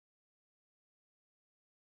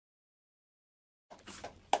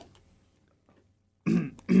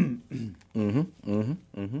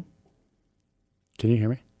Can you hear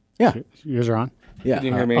me? Yeah. Yours are on? Yeah. Can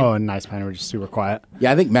you hear me? Oh, nice, man. We're just super quiet.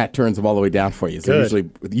 Yeah, I think Matt turns them all the way down for you. So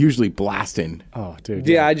Good. usually blasting. Oh, dude.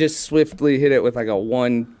 Yeah, I just swiftly hit it with like a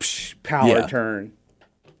power Yeah. turn.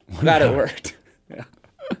 Glad it worked.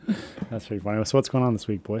 That's pretty funny. So what's going on this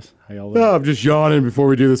week, boys? How y'all doing? Oh, I'm just yawning before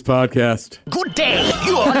we do this podcast. Good day.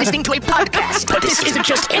 You are listening to a podcast, but this isn't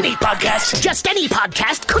just any podcast. Just any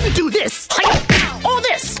podcast couldn't do this. Or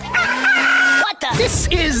this. What the? This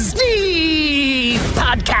is the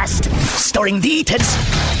podcast. Starring the Ted.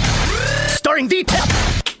 Starring the Ted.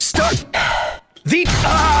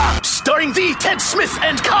 Starring the Ted Smith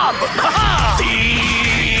and Cobb.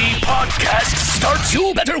 The podcast starts.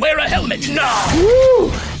 You better wear a helmet now. Woo!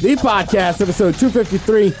 The podcast, episode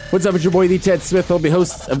 253. What's up, it's your boy, the Ted Smith. He'll be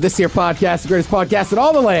host of this here podcast, the greatest podcast in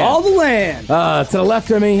all the land. All the land. To the left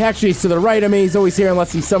of me, actually, he's to the right of me. He's always here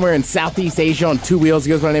unless he's somewhere in Southeast Asia on two wheels. He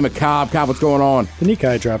goes by the name of Cobb. Cobb, what's going on? The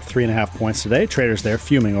Nikkei dropped 3.5 points today. Traders there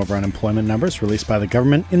fuming over unemployment numbers released by the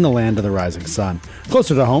government in the land of the rising sun.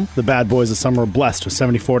 Closer to home, the bad boys of summer were blessed with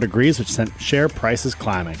 74 degrees, which sent share prices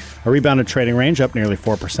climbing. A rebounded trading range up nearly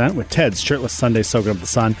 4%, with Ted's shirtless Sunday soaking up the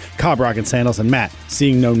sun, Cobb rocking sandals, and Matt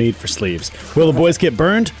seeing no need for sleeves. Will the boys get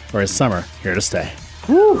burned, or is summer here to stay?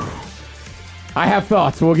 Whew. I have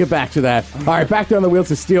thoughts. We'll get back to that. All right, back on the wheels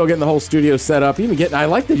of steel, getting the whole studio set up. I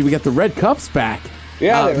like that we got the red cups back.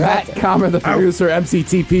 Yeah, they're Matt back. Comer, the producer,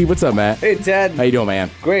 MCTP. What's up, Matt? Hey, Ted. How you doing, man?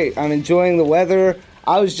 Great. I'm enjoying the weather.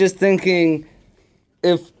 I was just thinking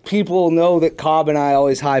if people know that Cobb and I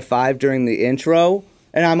always high five during the intro,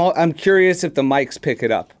 and I'm curious if the mics pick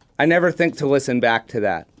it up. I never think to listen back to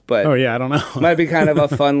that, but Oh, yeah, I don't know. might be kind of a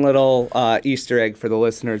fun little Easter egg for the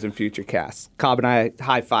listeners in future casts. Cobb and I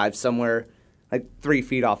high five somewhere like 3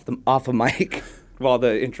 feet off a mic while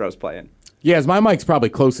the intro's playing. Yes, my mic's probably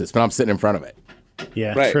closest, but I'm sitting in front of it.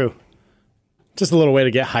 Yeah, Right. true. Just a little way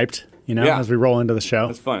to get hyped, Yeah. as we roll into the show.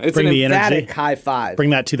 It's fun. It's Bring an the emphatic energy. high five.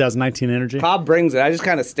 Bring that 2019 energy. Cobb brings it. I just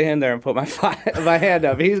kind of stand there and put my hand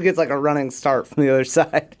up. He gets like a running start from the other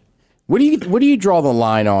side. What do you draw the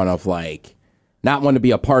line on of like not wanting to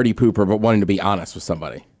be a party pooper, but wanting to be honest with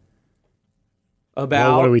somebody? About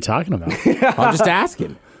Well, what are we talking about? I'm just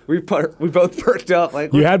asking. we both perked up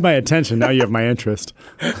like You had my attention. Now you have my interest.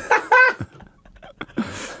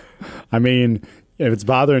 I mean, if it's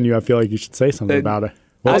bothering you, I feel like you should say something about it.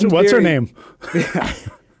 What's her name?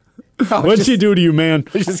 What'd she do to you, man?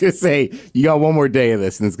 I was just going to say, you got one more day of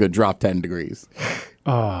this, and it's going to drop 10 degrees.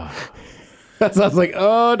 That sounds like,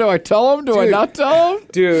 oh, do I tell him? Do I not tell him?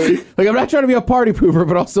 dude. Like, I'm not trying to be a party pooper,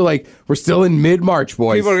 but also, like, we're still in mid-March,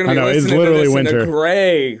 boys. People are gonna I be know, it's listening literally to this winter. in the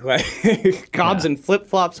gray, like Cobb's in flip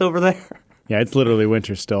flops over there. Yeah, it's literally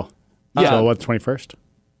winter still. Yeah. So what, 21st?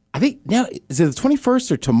 I think, now, is it the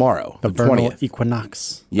 21st or tomorrow? The vernal 20th.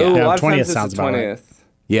 equinox. Yeah. Ooh, a Yeah, lot of 20th times it's sounds the about right. 20th.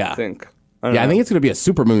 Yeah. I think. Yeah, I think it's going to be a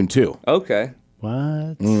super moon, too. Okay.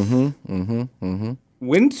 What?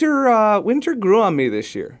 Winter grew on me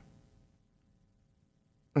this year.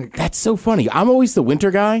 That's so funny. I'm always the winter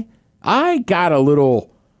guy. I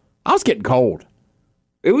was getting cold.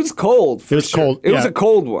 It was cold. For It was sure. cold, It was yeah. a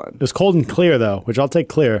cold one. It was cold and clear, though, which I'll take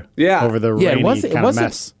clear Yeah. over the Yeah, rainy it wasn't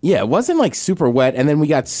mess. Yeah, it wasn't like super wet, and then we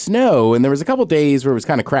got snow, and there was a couple days where it was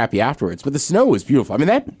kind of crappy afterwards. But the snow was beautiful. I mean,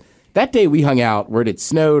 that day we hung out where it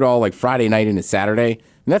snowed all like Friday night into Saturday,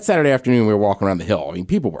 and that Saturday afternoon we were walking around the hill. I mean,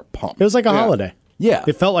 people were pumped. It was like a holiday. Yeah,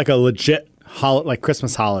 It felt like a legit like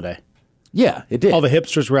Christmas holiday. yeah, it did. All the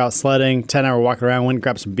hipsters were out sledding. 10 hour walk around, went and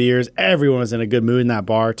grabbed some beers. Everyone was in a good mood in that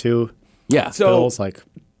bar, too. yeah, So- Bill's like,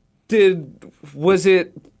 It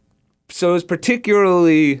was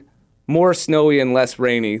particularly more snowy and less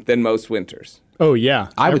rainy than most winters. oh, yeah.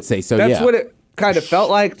 I would say so. That's yeah, what it kind of felt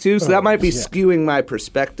like too. So that might be skewing my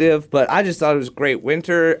perspective, but I just thought it was great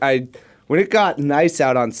winter. When it got nice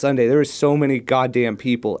out on Sunday, there were so many goddamn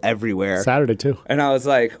people everywhere. Saturday, too. And I was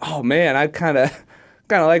like, oh man, I kind of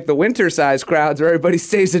like the winter size crowds where everybody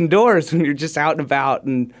stays indoors when you're just out and about.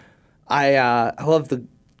 And I love the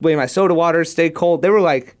way my soda waters stay cold. It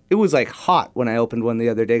was like hot when I opened one the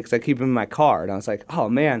other day because I keep them in my car. And I was like, oh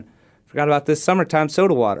man, forgot about this summertime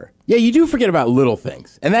soda water. Yeah, you do forget about little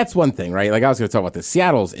things. And that's one thing, right? Like I was going to talk about this.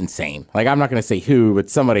 Seattle's insane. Like I'm not going to say who, but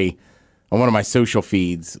somebody on one of my social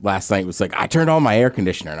feeds last night was like, I turned on my air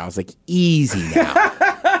conditioner. And I was like, easy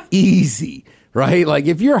now. Easy. Right? Like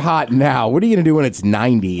if you're hot now, what are you going to do when it's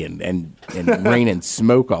 90 and rain and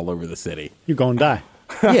smoke all over the city? You're going to die.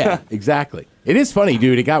 Yeah, exactly. It is funny,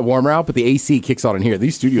 dude. It got warmer out, but the AC kicks on in here.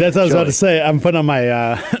 These studios That's what I was are about to chilly. say. I'm putting on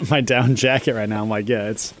my my down jacket right now. I'm like, yeah,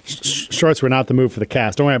 it's shorts were not the move for the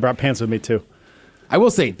cast. Don't worry, I brought pants with me, too. I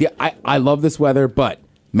will say, I love this weather, but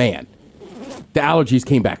man, the allergies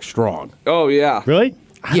came back strong. Oh yeah. Really?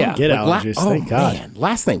 I don't get allergies, thank God. Man,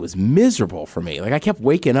 last night was miserable for me. Like I kept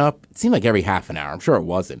waking up. It seemed like every half an hour. I'm sure it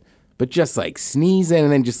wasn't, but just like sneezing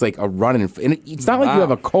and then just like a running. And it's not like you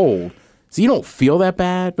have a cold, so you don't feel that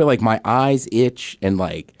bad. But like my eyes itch and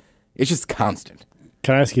like it's just constant.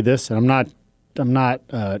 Can I ask you this? And I'm not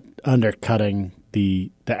undercutting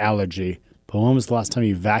the allergy, but when was the last time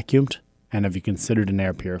you vacuumed? And have you considered an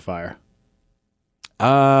air purifier?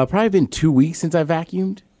 Probably been 2 weeks since I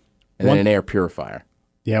vacuumed, and then an air purifier.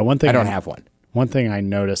 Yeah, one thing I don't have one. One thing I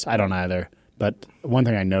noticed, I don't either, but one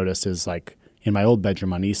thing I noticed is like in my old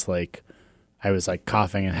bedroom on East Lake, I was like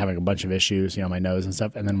coughing and having a bunch of issues, my nose and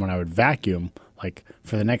stuff. And then when I would vacuum, like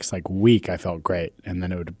for the next like week, I felt great, and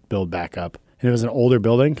then it would build back up. And it was an older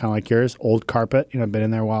building, kind of like yours, old carpet. I've been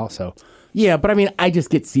in there a while, so. Yeah, but I mean, I just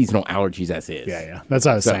get seasonal allergies as is. Yeah. That's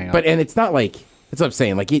what I was saying. But and it's not like that's what I'm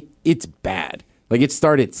saying. Like it's bad. Like it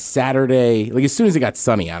started Saturday. Like as soon as it got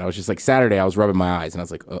sunny out, I was just like Saturday. I was rubbing my eyes and I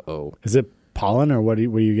was like, uh-oh. Is it pollen or what do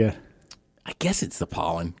you get? I guess it's the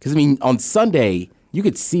pollen because I mean on Sunday you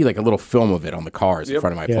could see like a little film of it on the cars in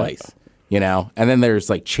front of my place. And then there's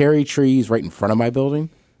like cherry trees right in front of my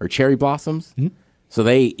building or cherry blossoms. Mm-hmm. So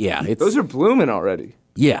those are blooming already.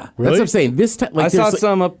 Yeah, really? That's what I'm saying. This time, like, I saw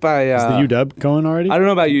some up by. Is the UW going already? I don't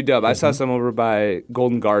know about UW. I saw some over by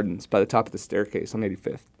Golden Gardens by the top of the staircase on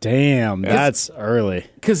 85th. Damn, that's early.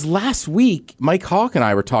 Because last week, Mike Hawk and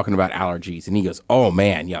I were talking about allergies, and he goes, "Oh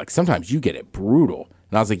man, yeah, like sometimes you get it brutal."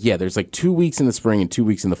 And I was like, "Yeah, there's like 2 weeks in the spring and 2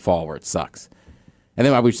 weeks in the fall where it sucks." And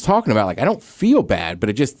then I was talking about like I don't feel bad, but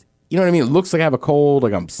it just, you know what I mean? It looks like I have a cold,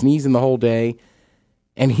 like I'm sneezing the whole day.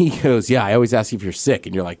 And he goes, "Yeah, I always ask you if you're sick."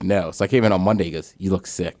 And you're like, "No." So I came in on Monday. He goes, "You look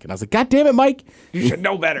sick." And I was like, "God damn it, Mike. You should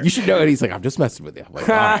know better." You should know it. He's like, "I'm just messing with you." I'm like,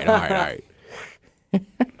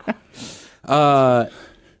 all right.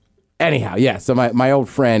 Anyhow, yeah. So my old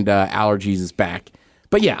friend allergies is back.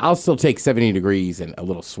 But yeah, I'll still take 70 degrees and a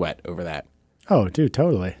little sweat over that. Oh, dude,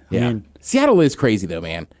 totally. Yeah. I mean, Seattle is crazy though,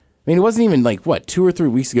 man. I mean, it wasn't even like, 2 or 3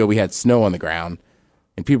 weeks ago we had snow on the ground.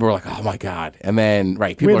 And people were like, "Oh my god!" And then,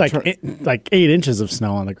 people we had like 8 inches of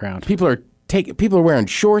snow on the ground. People are wearing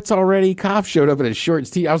shorts already. Cops showed up in his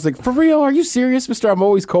shorts. I was like, "For real? Are you serious, Mister? I'm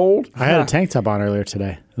always cold." I had a tank top on earlier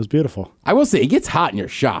today. It was beautiful. I will say, it gets hot in your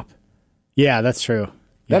shop. Yeah, that's true.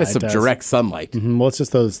 That is some direct sunlight. Mm-hmm. Well, it's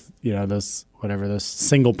just those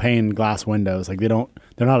single pane glass windows. Like they're not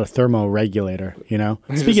a thermoregulator.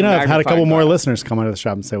 Speaking of, I've had a couple more listeners come into the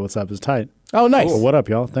shop and say, "What's up?" It's tight. Oh, nice. Oh, what up,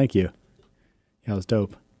 y'all? Thank you. Yeah, it was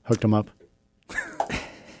dope. Hooked them up.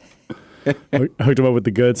 Hooked them up with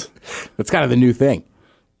the goods. That's kind of the new thing.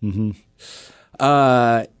 Mm-hmm.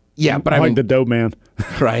 Yeah, but I'm like the dope man.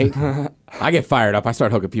 Right? I get fired up. I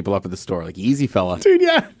start hooking people up at the store. Like, easy, fella. Dude,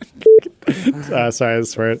 yeah. Sorry, I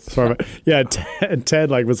swear. Yeah, Ted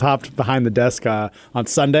was hopped behind the desk on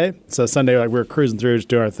Sunday. So Sunday, we were cruising through, just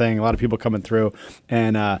doing our thing. A lot of people coming through,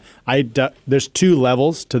 and there's 2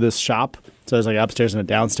 levels to this shop. So there's like upstairs and a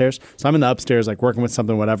downstairs. So I'm in the upstairs, working with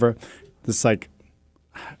something, whatever. This I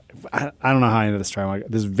don't know how I ended this story.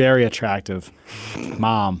 This very attractive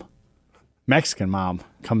mom, Mexican mom,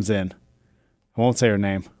 comes in. I won't say her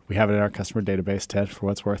name. We have it in our customer database, Ted, for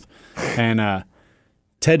what it's worth. And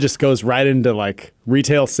Ted just goes right into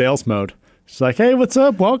retail sales mode. She's like, "Hey, what's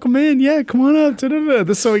up? Welcome in. Yeah, come on up.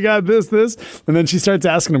 This, so we got this. And then she starts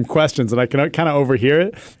asking him questions, and I can kind of overhear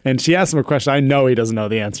it. And she asks him a question I know he doesn't know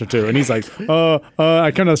the answer to. And he's like,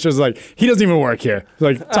 I come downstairs he doesn't even work here. He's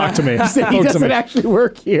like, talk to me. He doesn't actually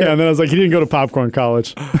work here. Yeah, and then I was like, he didn't go to popcorn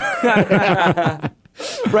college.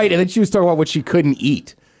 Right, and then she was talking about what she couldn't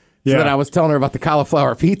eat. So then I was telling her about the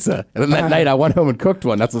cauliflower pizza. And then that night I went home and cooked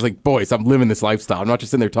one. That's I was like, "Boys, I'm living this lifestyle. I'm not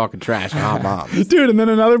just in there talking trash." Mom. Dude, and then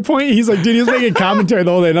another point, he's like, he was making commentary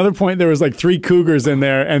the whole day. Another point, there was 3 cougars in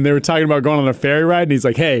there, and they were talking about going on a ferry ride. And he's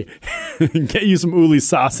like, "Hey, get you some Uli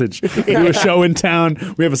sausage. Do a show in town.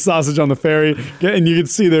 We have a sausage on the ferry." And you could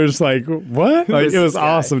see they're just like, "What?" It was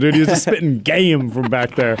awesome, dude. He was just spitting game from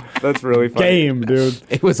back there. That's really funny. Game, dude.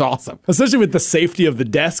 It was awesome. Especially with the safety of the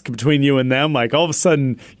desk between you and them. All of a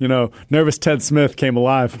sudden, nervous Ted Smith came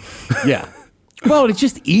alive. Yeah. Well, it's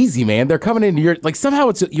just easy, man. They're coming in. You're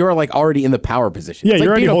somehow you're already in the power position. Yeah, it's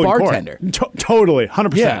you're already being holding a bartender. Court. Totally,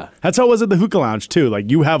 100%. Yeah. That's how it was at the Hookah Lounge too.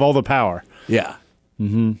 You have all the power. Yeah.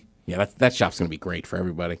 Mm-hmm. Yeah, that shop's gonna be great for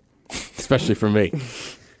everybody, especially for me.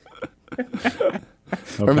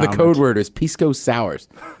 Remember, the code word is Pisco Sours.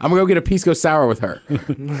 I'm gonna go get a Pisco Sour with her.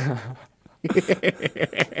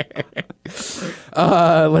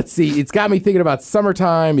 Let's see. It's got me thinking about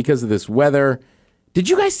summertime because of this weather. Did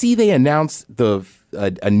you guys see they announced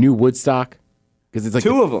a new Woodstock? Because it's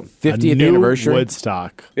 2 of them. 50th new anniversary.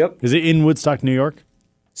 Woodstock. Yep. Is it in Woodstock, New York?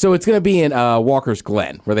 So it's going to be in Walker's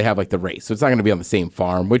Glen, where they have like the race. So it's not going to be on the same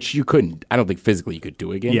farm, which you couldn't. I don't think physically you could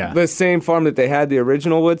do again. Yeah. The same farm that they had the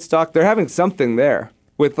original Woodstock. They're having something there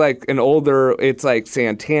with like an older. It's like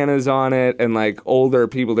Santana's on it and like older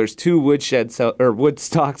people. There's 2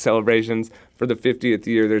 Woodstock celebrations for the 50th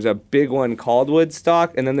year. There's a big one called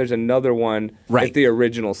Woodstock, and then there's another one at the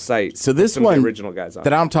original site. So this some one of the original guys on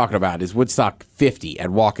that I'm talking about is Woodstock 50 at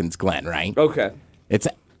Watkins Glen, right? Okay. It's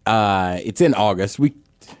in August.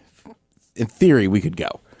 In theory, we could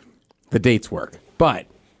go. The dates work. But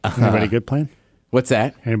Anybody good playing? what's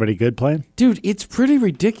that? Anybody good playing? Dude, it's pretty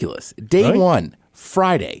ridiculous. Day Really? 1,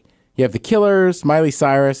 Friday. You have the Killers, Miley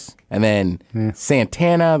Cyrus, and then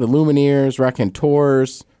Santana, the Lumineers,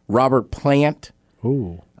 Raconteurs, Robert Plant,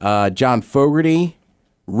 Ooh. John Fogerty,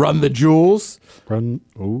 Run the Jewels.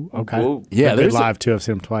 Ooh, okay. Whoa. Yeah, They're there's live too. I've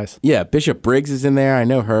seen them twice. Yeah, Bishop Briggs is in there. I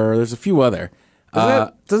know her. There's a few other.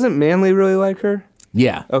 Doesn't Manly really like her?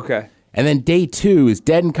 Yeah. Okay. And then day 2 is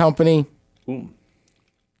Dead and Company.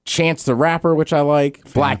 Chance the Rapper, which I like.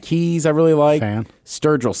 Black Keys, I really like. Fan.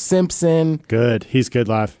 Sturgill Simpson. Good. He's good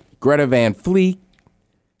live. Greta Van Fleet.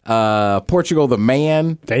 Portugal the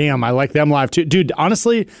Man. Damn, I like them live too. Dude,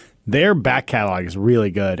 honestly, their back catalog is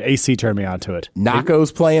really good. AC turned me on to it.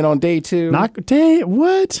 Nako's playing on day 2.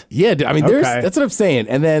 What? Yeah, I mean, Okay. that's what I'm saying.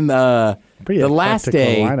 And then Pretty the last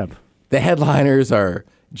eclectic day, little lineup. the headliners are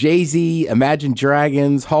Jay-Z, Imagine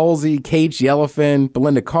Dragons, Halsey, Cage the Elephant,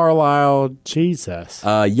 Belinda Carlisle, Jesus.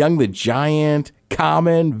 Young the Giant,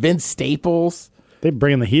 Common, Vince Staples. They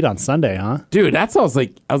bringing the heat on Sunday, huh? Dude, I was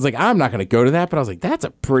like, I'm not going to go to that, but I was like, that's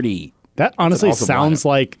a pretty. That honestly awesome sounds lineup.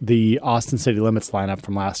 like the Austin City Limits lineup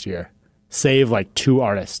from last year. Save like 2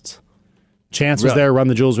 artists. Chance was Really? there, Run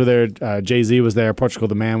the Jewels were there, Jay-Z was there, Portugal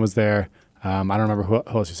the Man was there. I don't remember who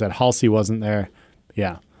else you said. Halsey wasn't there.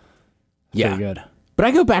 Yeah. Yeah. Pretty good. But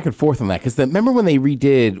I go back and forth on that because remember when they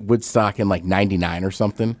redid Woodstock in like 99 or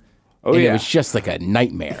something? Oh, and yeah. It was just like a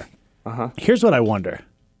nightmare. Here's what I wonder.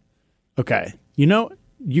 Okay.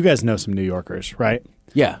 You guys know some New Yorkers, right?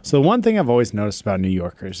 Yeah. So the one thing I've always noticed about New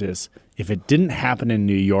Yorkers is if it didn't happen in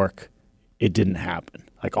New York, it didn't happen.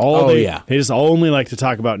 Like they just only like to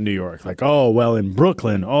talk about New York. Like, oh, well, in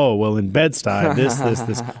Brooklyn, oh, well, in Bed-Stuy,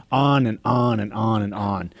 this, on and on and on and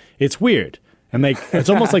on. It's weird. And it's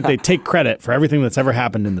almost like they take credit for everything that's ever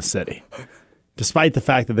happened in the city, despite the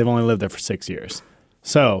fact that they've only lived there for 6 years.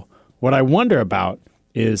 So what I wonder about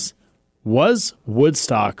is, was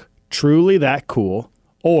Woodstock truly that cool?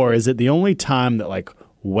 Or is it the only time that like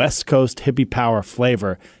West Coast hippie power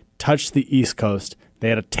flavor touched the East Coast? They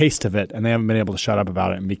had a taste of it and they haven't been able to shut up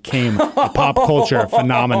about it and became a pop culture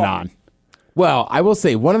phenomenon. Well, I will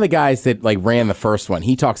say one of the guys that like ran the first one,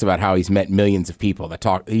 he talks about how he's met millions of people that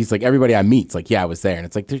talk. He's like, everybody I meet's like, yeah, I was there. And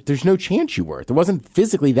it's like, there's no chance you were. There wasn't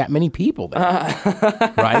physically that many people there.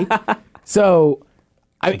 Right? So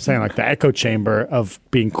I'm saying like the echo chamber of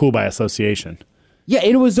being cool by association. yeah,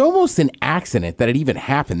 it was almost an accident that it even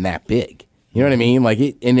happened that big. You know what I mean? Like,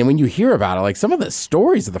 and then when you hear about it, like some of the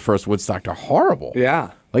stories of the first Woodstock are horrible.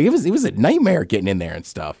 Yeah. Like it was a nightmare getting in there and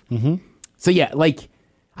stuff. Mm-hmm. So yeah, like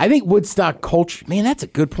I think Woodstock culture, man, that's a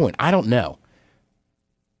good point. I don't know.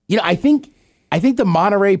 I think the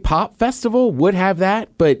Monterey Pop Festival would have that,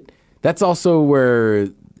 but that's also where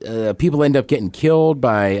people end up getting killed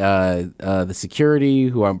by the security,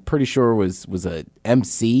 who I'm pretty sure was a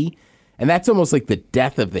MC, and that's almost like the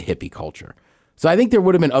death of the hippie culture. So I think there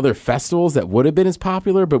would have been other festivals that would have been as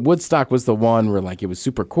popular, but Woodstock was the one where like it was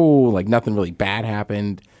super cool, like nothing really bad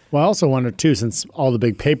happened. Well, I also wonder, too, since all the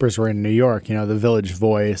big papers were in New York, the Village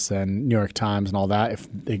Voice and New York Times and all that, if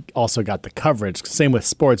they also got the coverage. Same with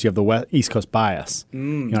sports, you have the East Coast bias. You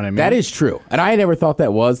know what I mean? That is true. And I never thought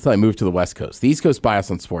that was until I moved to the West Coast. The East Coast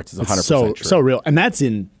bias on sports is 100% true. So real. And that's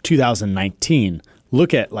in 2019.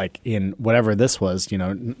 Look at, like, in whatever this was, the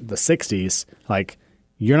 60s, like,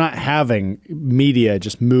 you're not having media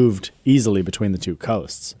just moved easily between the two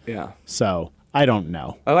coasts. Yeah. So I don't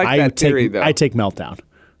know. I like that theory, though. I take Meltdown.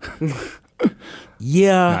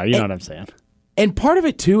 Yeah. No, you know what I'm saying. And part of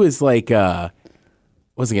it, too, is like, what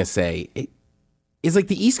was I going to say? It's like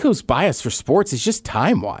the East Coast bias for sports is just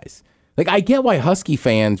time-wise. Like, I get why Husky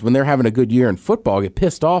fans, when they're having a good year in football, get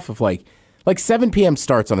pissed off of like 7 p.m.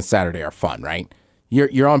 starts on a Saturday are fun, right?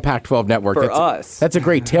 You're on Pac-12 Network. For us. That's a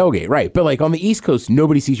great tailgate, right? But like on the East Coast,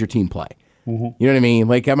 nobody sees your team play. Mm-hmm. You know what I mean?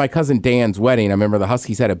 Like at my cousin Dan's wedding, I remember the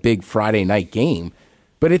Huskies had a big Friday night game,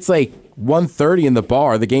 but it's like 1:30 in the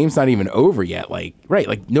bar. The game's not even over yet. Like, right?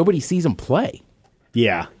 Like nobody sees them play.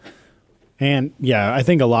 Yeah. And yeah, I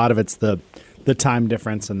think a lot of it's the time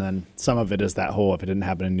difference, and then some of it is that whole if it didn't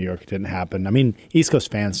happen in New York, it didn't happen. I mean, East Coast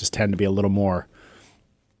fans just tend to be a little more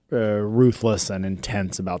ruthless and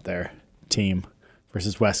intense about their team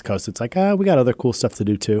versus West Coast. It's like, we got other cool stuff to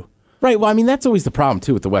do too. Right. Well, I mean, that's always the problem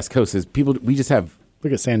too with the West Coast is we just have.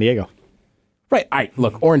 Look at San Diego. Right. All right.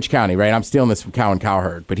 Look, Orange County, right? I'm stealing this from Cowan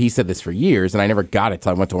Cowherd, but he said this for years, and I never got it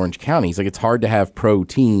till I went to Orange County. He's like, it's hard to have pro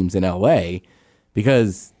teams in L.A.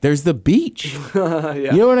 because there's the beach. Yeah.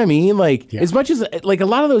 You know what I mean? Like, as much as, like, a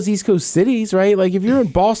lot of those East Coast cities, right? Like, if you're in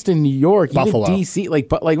Boston, New York, Buffalo, even D.C.,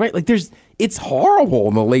 right? Like, it's horrible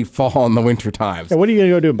in the late fall and the winter times. Yeah, what are you going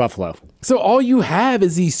to go do in Buffalo? So all you have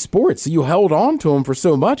is these sports. So you held on to them for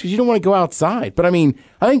so much because you don't want to go outside. But, I mean,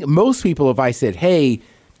 I think most people, if I said, hey,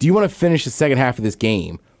 do you want to finish the second half of this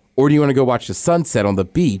game, or do you want to go watch the sunset on the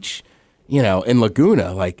beach, in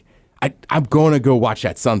Laguna? Like, I'm going to go watch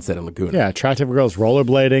that sunset in Laguna. Yeah, attractive girls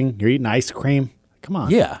rollerblading. You're eating ice cream. Come on.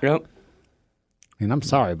 Yeah. Yep. I mean, I'm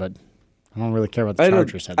sorry, but I don't really care about the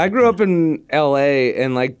Chargers. I grew up in L.A.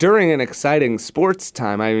 and like during an exciting sports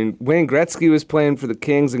time. I mean, Wayne Gretzky was playing for the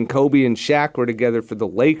Kings, and Kobe and Shaq were together for the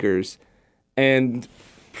Lakers, and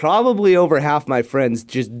probably over half my friends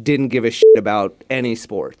just didn't give a shit about any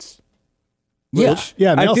sports. Yeah.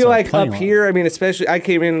 Yeah, and they I also feel have like plenty up of- here, I mean, especially I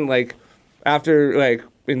came in like after like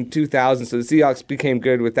in 2000, so the Seahawks became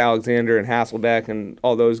good with Alexander and Hasselbeck and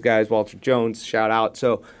all those guys. Walter Jones, shout out.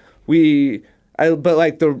 So but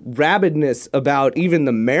like the rabidness about even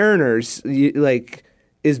the Mariners,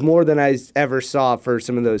 is more than I ever saw for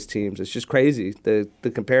some of those teams. It's just crazy the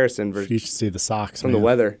comparison You should see the Sox from the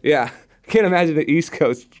weather. Yeah, can't imagine the East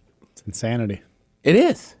Coast. It's insanity. It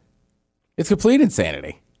is. It's complete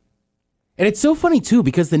insanity. And it's so funny, too,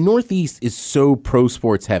 because the Northeast is so pro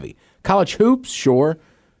sports heavy. College hoops, sure,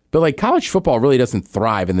 but like college football really doesn't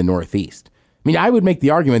thrive in the Northeast. I mean, I would make the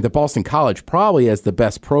argument that Boston College probably has the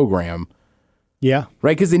best program, Yeah.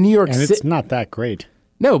 right? Because in New York And City. it's not that great.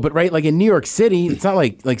 No, but right, like in New York City, it's not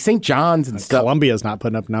like St. John's and stuff. Columbia's not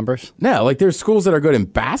putting up numbers. No, like there's schools that are good in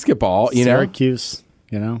basketball, you know? Syracuse,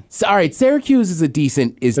 So, all right, Syracuse is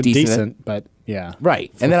decent. but yeah.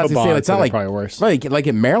 Right. For And then I was football, going to say, I'd it's not they're like, probably worse. Right, like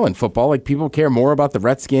in Maryland football, like people care more about the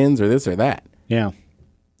Redskins or this or that. Yeah.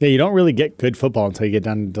 Yeah, you don't really get good football until you get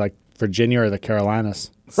down to like Virginia or the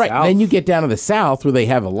Carolinas. Right. South. Then you get down to the South where they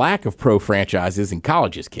have a lack of pro franchises and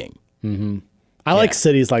college is king. I like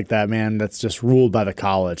cities like that, man, that's just ruled by the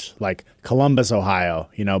college. Like Columbus, Ohio,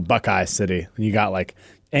 Buckeye City. And you got like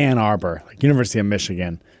Ann Arbor, like University of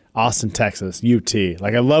Michigan, Austin, Texas, UT.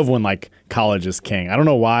 Like I love when like college is king. I don't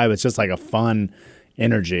know why, but it's just like a fun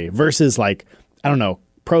energy versus like, I don't know,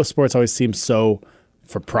 pro sports always seems so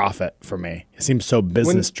for profit for me. It seems so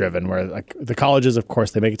business driven where like the colleges, of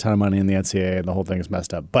course, they make a ton of money in the NCAA and the whole thing is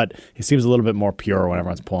messed up. But it seems a little bit more pure when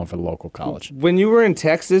everyone's pulling for the local college. When you were in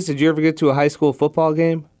Texas, did you ever get to a high school football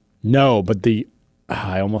game? No, but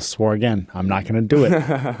I almost swore again. I'm not going to do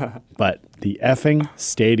it. But the effing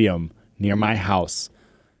stadium near my house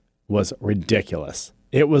was ridiculous.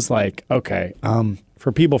 It was like, okay,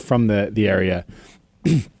 for people from the area,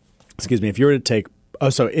 excuse me, if you were to take,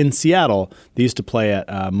 so in Seattle, they used to play at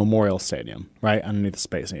Memorial Stadium, right, underneath the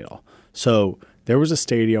Space Needle. So there was a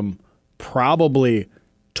stadium probably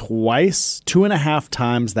 2.5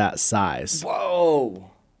 times that size. Whoa.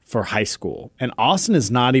 For high school. And Austin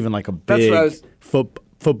is not even like a That's big what I was-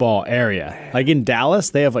 football area. Like in Dallas,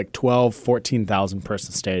 they have like 14,000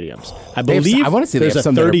 person stadiums. I They have- believe I wanna say they there's have a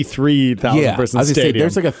some that are- 33,000 Yeah, I person was going to say, stadium.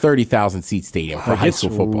 there's like a 30,000 seat stadium for high it's school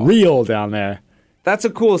football. real down there. That's a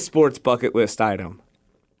cool sports bucket list item.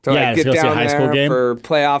 To Yeah, like to get go see a down high there school game? for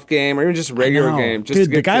playoff game or even just regular No. game. Just Dude, to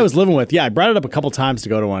the get guy I to- was living with, I brought it up a couple times to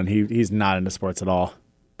go to one. He's not into sports at all.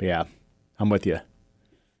 But yeah, I'm with you.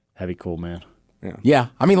 Heavy cool, man. Yeah.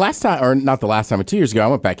 I mean, last time, or not the last time, but 2 years ago, I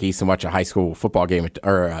went back east and watched a high school football game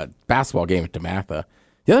or a basketball game at DeMatha.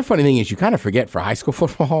 The other funny thing is you kind of forget for high school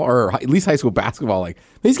football or at least high school basketball, like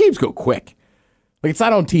these games go quick. Like it's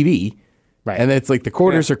not on TV. Right. And it's like the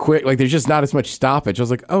quarters are quick. Like there's just not as much stoppage. I was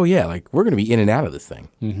like, oh yeah, like we're going to be in and out of this thing.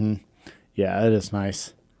 Yeah, it is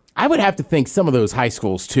nice. I would have to think some of those high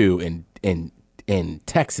schools too in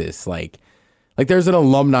Texas, like there's an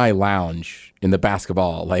alumni lounge in the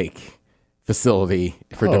basketball facility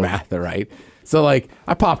for DeMatha, right? So like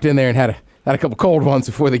I popped in there and had a couple cold ones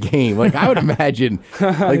before the game. Like I would imagine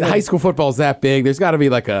like the high school football's that big. There's got to be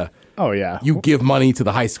like a Oh, yeah. you give money to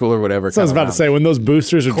the high school or whatever. So I was about to say, when those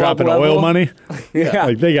boosters are Club dropping level? oil money, Yeah.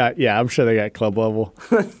 like they got, I'm sure they got club level.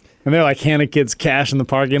 And they're like handing kids cash in the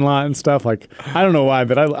parking lot and stuff. Like, I don't know why,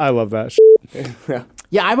 but I love that shit.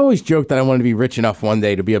 Yeah, I've always joked that I wanted to be rich enough one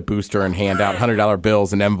day to be a booster and hand out $100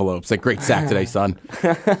 bills and envelopes. Like, great sack today, son.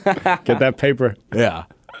 Get that paper. Yeah.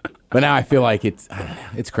 But now I feel like it's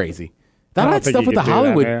crazy. All don't that think stuff you with the could do that,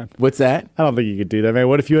 Hollywood. man. What's that? I don't think you could do that, man.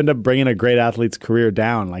 What if you end up bringing a great athlete's career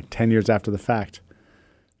down like 10 years after the fact?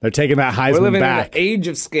 They're taking that We're Heisman living back. in an age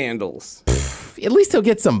of scandals. At least he'll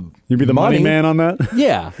get some. You'd be the money man on that?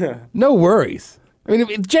 Yeah, no worries. I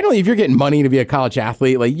mean, generally, if you're getting money to be a college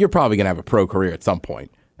athlete, like you're probably gonna have a pro career at some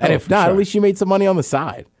point. And if for not, sure. at least you made some money on the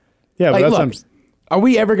side. Yeah, Like, but that's look, are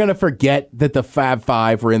we ever gonna forget that the Fab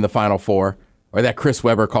Five were in the Final Four, or that Chris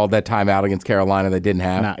Webber called that timeout against Carolina they didn't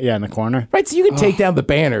have? yeah, in the corner. Right, so you can take down the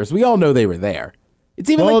banners. We all know they were there. It's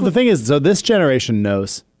even Well, like the thing is, so this generation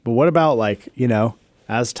knows. But what about like,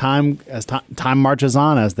 as time marches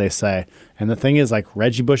on, as they say, and the thing is, like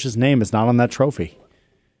Reggie Bush's name is not on that trophy.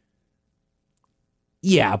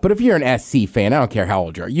 yeah, but if you're an SC fan, I don't care how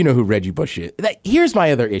old you are, you know who Reggie Bush is. Here's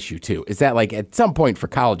my other issue too: is that like at some point for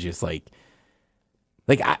colleges, like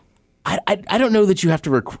I don't know that you have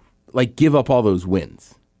to give up all those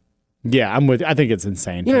wins. Yeah, I'm with. I think it's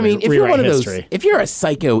insane. You know what I mean? to If you're rewrite one of history. those, if you're a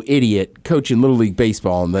psycho idiot coaching Little League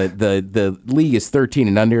Baseball and the league is 13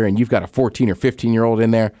 and under and you've got a 14 or 15-year-old in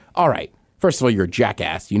there, all right. First of all, you're a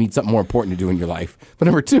jackass. You need something more important to do in your life. But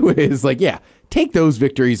number two is take those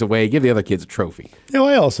victories away. Give the other kids a trophy.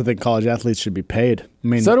 I also think college athletes should be paid. I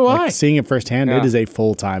mean, So do I. Seeing it firsthand, Yeah. it is a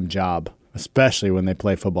full-time job, especially when they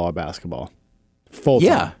play football or basketball. Full-time.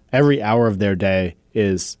 Yeah. Every hour of their day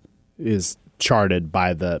is charted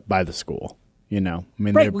by the school. I mean,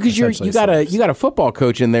 Right, they're because essentially you got slaves. a football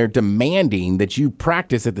coach in there demanding that you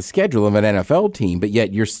practice at the schedule of an NFL team, but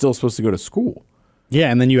yet you're still supposed to go to school. Yeah,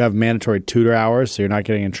 and then you have mandatory tutor hours, so you're not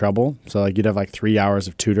getting in trouble. So you'd have 3 hours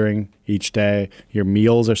of tutoring each day. Your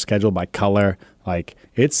meals are scheduled by color.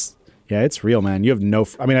 It's real, man. You have no.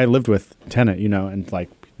 I lived with Tennant,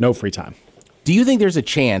 and no free time. Do you think there's a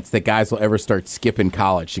chance that guys will ever start skipping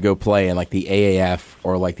college to go play in the AAF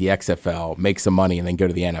or the XFL, make some money, and then go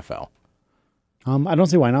to the NFL? I don't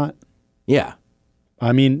see why not. Yeah.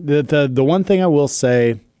 I mean, the one thing I will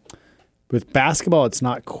say with basketball, it's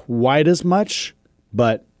not quite as much,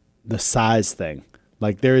 but the size thing.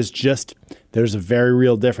 There's a very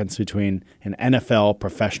real difference between an NFL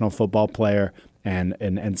professional football player and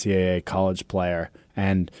an NCAA college player.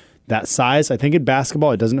 And that size, I think in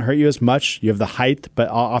basketball, it doesn't hurt you as much. You have the height, but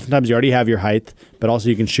oftentimes you already have your height, but also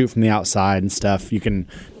you can shoot from the outside and stuff. You can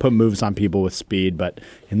put moves on people with speed. But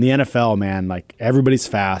in the NFL, man, everybody's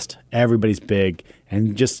fast, everybody's big.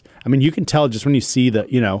 And you can tell just when you see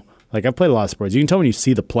I've played a lot of sports. You can tell when you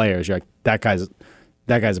see the players, you're like, that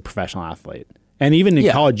guy's a professional athlete. And even in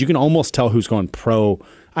college, you can almost tell who's going pro.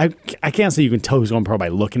 I can't say you can tell who's going pro by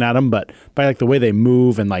looking at them, but by the way they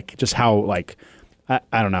move and just how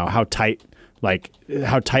I don't know how tight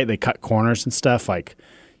they cut corners and stuff.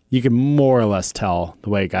 You can more or less tell the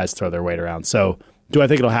way guys throw their weight around. So do I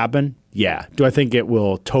think it'll happen? Yeah. Do I think it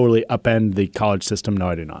will totally upend the college system? No,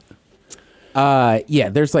 I do not. Yeah,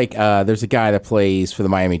 there's a guy that plays for the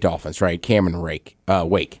Miami Dolphins, right? Cameron Wake.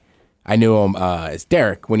 I knew him as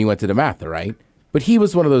Derek when he went to DeMatha, right? But he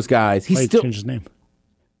was one of those guys. He Why still change his name.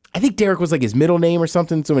 I think Derek was his middle name or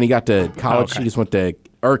something. So when he got to college, he just went to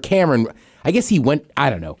Cameron. I guess he went. I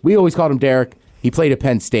don't know. We always called him Derek. He played at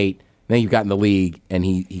Penn State. Then he got in the league, and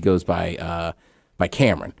he goes by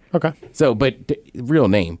Cameron. Okay. So, real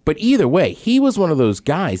name. But either way, he was one of those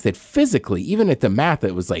guys that physically, even at DeMatha,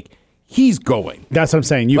 it was he's going. That's what I'm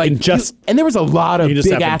saying. You can just and there was a lot of you just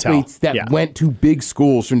big have to tell. athletes that Yeah. went to big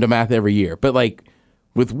schools from DeMatha every year. But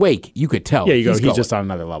with Wake, you could tell. Yeah, you go. He's going. just on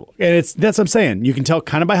another level, and that's what I'm saying. You can tell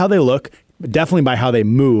kind of by how they look, but definitely by how they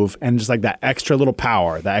move, and just that extra little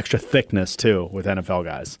power, that extra thickness too with NFL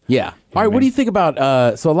guys. Yeah. All right. What do you think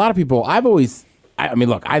about? So a lot of people. I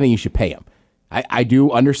think you should pay them. I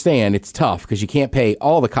do understand it's tough because you can't pay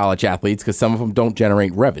all the college athletes because some of them don't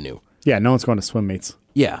generate revenue. Yeah, no one's going to swim meets.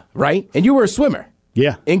 Yeah. Right. And you were a swimmer.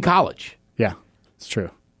 Yeah, In college. yeah, it's true.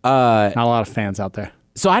 Not a lot of fans out there.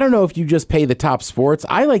 So I don't know if you just pay the top sports.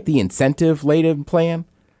 I like the incentive laden plan.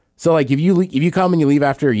 So if you come and you leave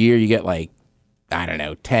after a year, you get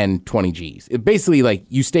 10, 20 G's. It basically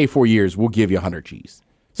you stay 4 years, we'll give you 100 G's.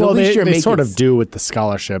 So Well, at least they you're making sort of do with the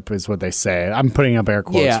scholarship, is what they say. I'm putting up air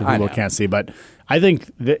quotes Yeah, for I people know. who can't see, but I think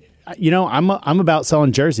that I'm about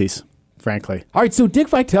selling jerseys, frankly. All right, so Dick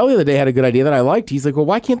Vitale the other day had a good idea that I liked. He's like, well,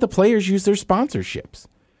 why can't the players use their sponsorships?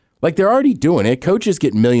 They're already doing it. Coaches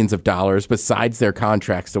get millions of dollars besides their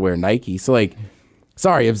contracts to wear Nike. So,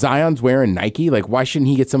 sorry, if Zion's wearing Nike, why shouldn't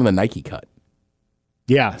he get some of the Nike cut?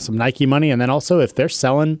 Yeah, some Nike money, and then also if they're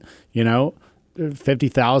selling,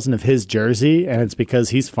 50,000 of his jersey, and it's because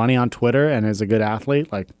he's funny on Twitter and is a good athlete,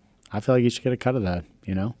 I feel like you should get a cut of that.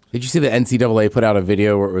 Did you see the NCAA put out a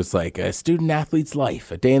video where it was a student athlete's life,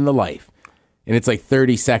 a day in the life? and it's like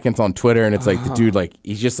 30 seconds on Twitter, and it's like the dude, like,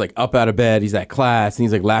 he's just like up out of bed, he's at class, and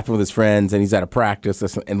he's like laughing with his friends, and he's at a practice,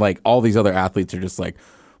 and like all these other athletes are just like,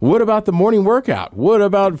 what about the morning workout? What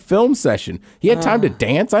about film session? He had time to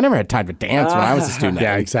dance? I never had time to dance when I was a student.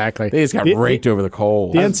 Yeah, exactly. They just got raked over the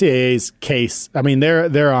coals. The NCAA's case, I mean,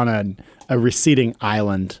 they're on a receding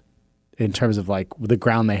island in terms of like the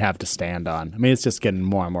ground they have to stand on. I mean, it's just getting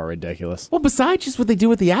more and more ridiculous. Well, besides just what they do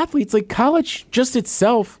with the athletes, like college just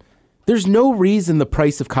itself, there's no reason the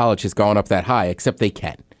price of college has gone up that high, except they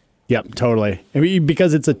can. Yep, totally. I mean,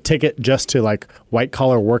 because it's a ticket just to like white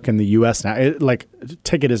collar work in the U.S. now.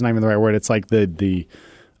 Ticket is not even the right word. It's like the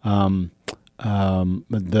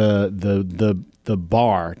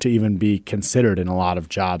bar to even be considered in a lot of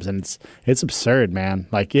jobs, and it's absurd, man.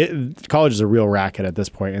 Like college is a real racket at this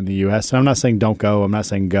point in the U.S. And I'm not saying don't go. I'm not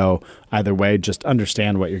saying go either way. Just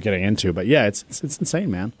understand what you're getting into. But yeah, it's insane,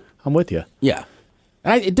 man. I'm with you. Yeah.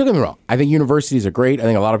 And don't get me wrong. I think universities are great. I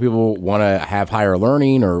think a lot of people want to have higher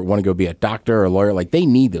learning or want to go be a doctor or a lawyer. Like, they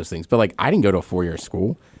need those things. But, like, I didn't go to a 4-year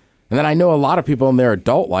school. And then I know a lot of people in their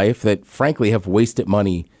adult life that, frankly, have wasted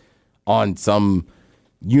money on some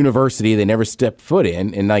university they never stepped foot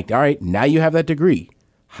in. And, like, all right, now you have that degree.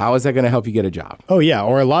 How is that going to help you get a job? Oh, yeah.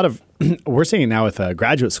 Or a lot of – we're seeing it now with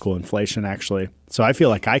graduate school inflation, actually. So I feel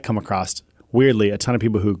like I come across – weirdly, a ton of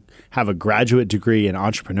people who have a graduate degree in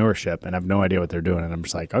entrepreneurship and have no idea what they're doing. And I'm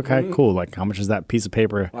just like, okay, cool. Like, how much is that piece of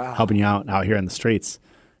paper helping you out here in the streets?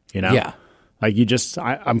 You know? Yeah. Like, you just,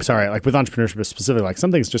 I'm sorry, like with entrepreneurship specifically, like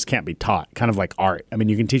some things just can't be taught, kind of like art. I mean,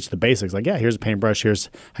 you can teach the basics, like, yeah, here's a paintbrush,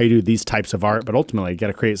 here's how you do these types of art, but ultimately you got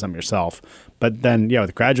to create something yourself. But then, yeah,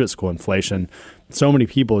 with graduate school inflation, so many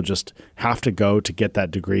people just have to go to get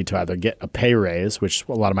that degree to either get a pay raise, which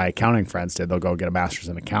a lot of my accounting friends did. They'll go get a master's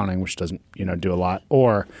in accounting, which doesn't, do a lot.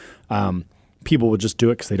 Or people will just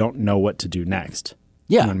do it because they don't know what to do next.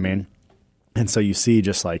 Yeah. You know what I mean? And so you see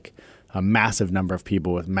just like a massive number of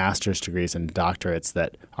people with master's degrees and doctorates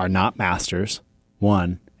that are not masters,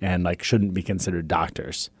 one, and like shouldn't be considered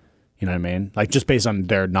doctors. You know what I mean? Like just based on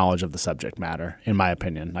their knowledge of the subject matter, in my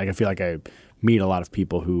opinion. Like I feel like I meet a lot of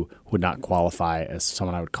people who would not qualify as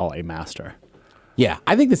someone I would call a master. Yeah,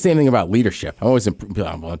 I think the same thing about leadership. I'm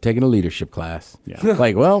taking a leadership class. Yeah.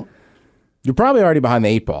 Like, well, you're probably already behind the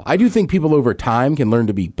 8 ball. I do think people over time can learn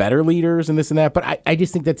to be better leaders and this and that, but I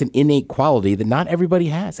just think that's an innate quality that not everybody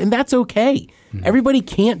has, and that's okay. Mm-hmm. Everybody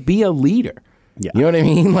can't be a leader. Yeah. You know what I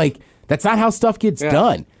mean? Like, that's not how stuff gets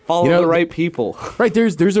done. Follow the right people. Right.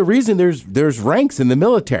 There's a reason there's ranks in the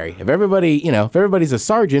military. If everybody's a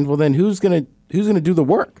sergeant, well then who's gonna do the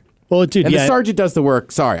work? Well, dude, and the sergeant does the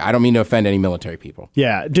work. Sorry, I don't mean to offend any military people.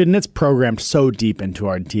 Yeah, dude, and it's programmed so deep into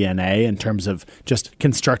our DNA in terms of just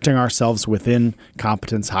constructing ourselves within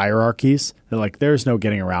competence hierarchies that, like, there's no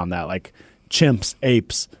getting around that. Like, chimps,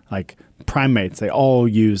 apes, like, primates, they all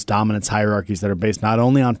use dominance hierarchies that are based not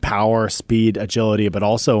only on power, speed, agility, but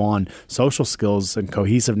also on social skills and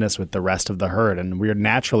cohesiveness with the rest of the herd. And we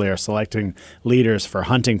naturally are selecting leaders for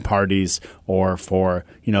hunting parties or for,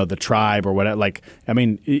 the tribe or whatever. Like, I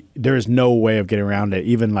mean, there is no way of getting around it.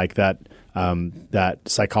 Even like that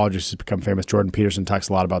psychologist who's become famous, Jordan Peterson, talks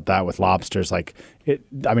a lot about that with lobsters. Like,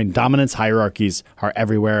 dominance hierarchies are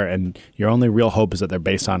everywhere, and your only real hope is that they're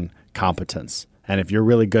based on competence. And if you're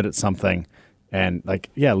really good at something, and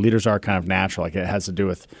leaders are kind of natural. Like, it has to do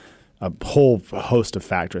with a whole host of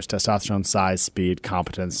factors: testosterone, size, speed,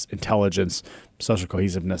 competence, intelligence, social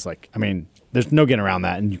cohesiveness. Like, I mean, there's no getting around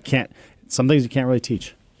that. And some things you can't really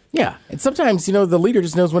teach. Yeah. And sometimes, the leader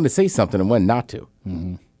just knows when to say something and when not to.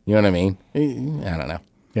 Mm-hmm. You know what I mean? I don't know.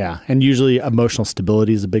 Yeah. And usually emotional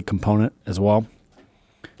stability is a big component as well.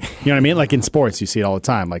 You know what I mean? Like in sports, you see it all the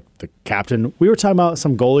time. Like the captain, we were talking about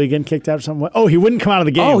some goalie getting kicked out or something. Oh, he wouldn't come out of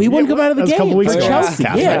the game. Oh, he wouldn't come out of the game. A couple weeks ago. Chelsea.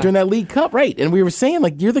 Yeah, during that League Cup, right. And we were saying,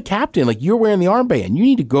 like, you're the captain. Like, you're wearing the armband. You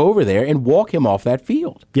need to go over there and walk him off that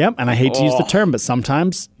field. Yep, and I hate to use the term, but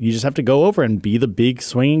sometimes you just have to go over and be the big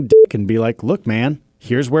swinging dick and be like, look, man,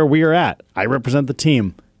 here's where we are at. I represent the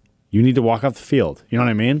team. You need to walk off the field. You know what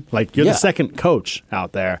I mean? Like, you're the second coach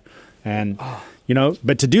out there. And,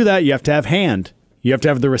 but to do that, you have to have hand. You have to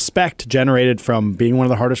have the respect generated from being one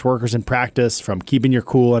of the hardest workers in practice, from keeping your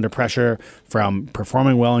cool under pressure, from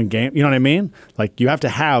performing well in game. You know what I mean? Like, you have to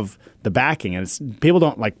have the backing. And people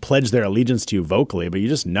don't, like, pledge their allegiance to you vocally, but you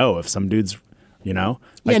just know if some dude's, Like, yeah,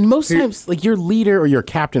 and most times, like, your leader or your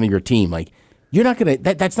captain of your team, like, you're not going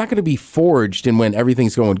to, that's not going to be forged in when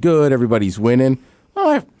everything's going good, everybody's winning.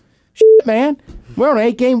 Oh, man. We're on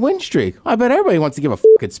an 8-game win streak. I bet everybody wants to give a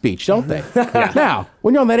fucking speech, don't they? Now,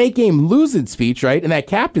 when you're on that 8-game losing speech, right, and that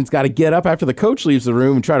captain's got to get up after the coach leaves the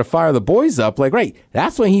room and try to fire the boys up, like, right,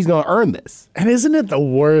 that's when he's going to earn this. And isn't it the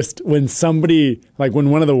worst when somebody, like when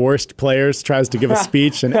one of the worst players tries to give a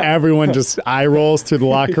speech and everyone just eye rolls through the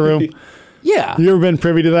locker room? Yeah. You ever been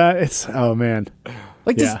privy to that? It's, oh man.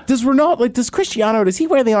 Like, Yeah. does Ronaldo, like, does Cristiano, does he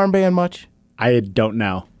wear the armband much? I don't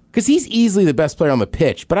know. Because he's easily the best player on the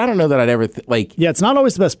pitch, but I don't know that I'd ever, Yeah, it's not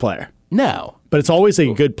always the best player, no. but it's always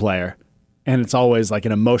a good player. And it's always like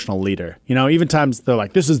an emotional leader. You know, even times they're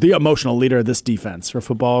like, this is the emotional leader of this defense for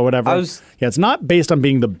football or whatever. Yeah, it's not based on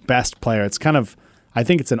being the best player. It's kind of, I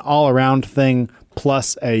think it's an all-around thing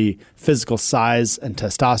plus a physical size and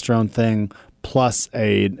testosterone thing plus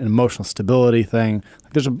an emotional stability thing.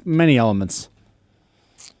 Like, there's many elements.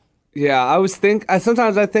 Yeah,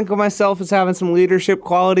 sometimes I think of myself as having some leadership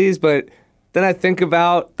qualities, but then I think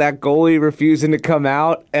about that goalie refusing to come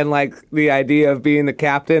out and like the idea of being the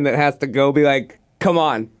captain that has to go be like, come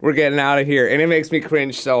on, we're getting out of here. And it makes me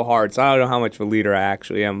cringe so hard. So I don't know how much of a leader I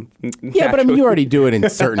actually am. Yeah, but I mean, you already do it in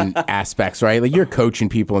certain aspects, right? Like you're coaching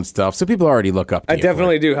people and stuff, so people already look up to I you.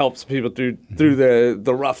 definitely do help people through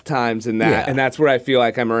the rough times and that. Yeah. And that's where I feel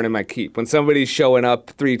like I'm earning my keep. When somebody's showing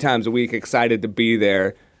up 3 times a week excited to be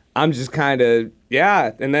there, I'm just kind of,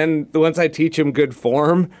 yeah. And then once I teach them good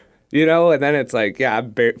form, you know, and then it's like, yeah, I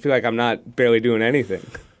feel like I'm not barely doing anything.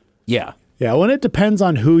 Yeah. Yeah, well, and it depends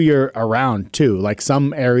on who you're around, too. Like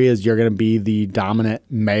some areas you're going to be the dominant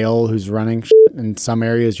male who's running shit, and some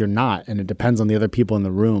areas you're not. And it depends on the other people in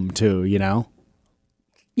the room, too, you know?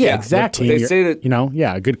 Yeah, exactly. They say that, You know,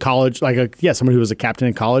 yeah, a good college, someone who was a captain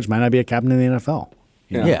in college might not be a captain in the NFL.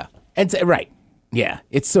 You know? Yeah. And right. Yeah.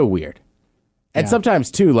 It's so weird. And sometimes,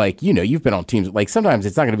 too, like, you know, you've been on teams, like, sometimes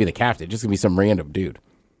it's not going to be the captain, it's just going to be some random dude.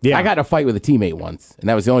 Yeah. I got in a fight with a teammate once, and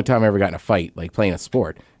that was the only time I ever got in a fight, like, playing a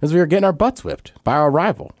sport, because we were getting our butts whipped by our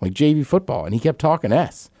rival, like JV football, and he kept talking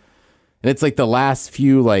S. And it's like the last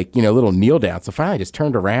few, like, you know, little kneel downs. So finally I just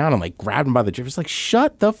turned around and, like, grabbed him by the jib. It's like,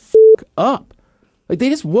 shut the fuck up. Like, they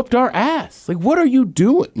just whooped our ass. Like, what are you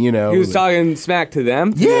doing, you know? he was talking smack to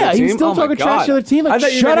them. Yeah, the other he was team? still Oh my talking trash to the God. other team. Like, I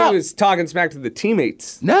thought you shut meant up. he was talking smack to the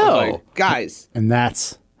teammates. No. I was like, guys. And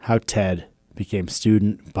that's how Ted became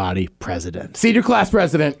student body president. Senior class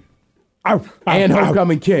president. And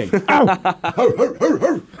homecoming king.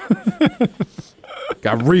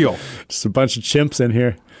 Got real. Just a bunch of chimps in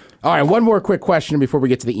here. All right, one more quick question before we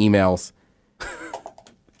get to the emails.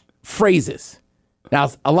 Phrases. Now,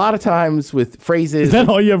 a lot of times with phrases... Is that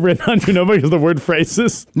all you have written on your notebook is the word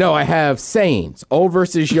phrases? No, I have sayings. Old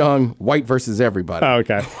versus young, white versus everybody. Oh,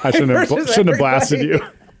 okay. I shouldn't have blasted you.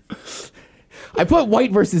 I put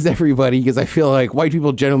white versus everybody because I feel like white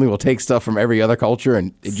people generally will take stuff from every other culture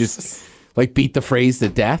and just like beat the phrase to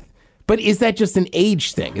death. But is that just an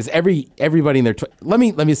age thing? Is everybody in their... Let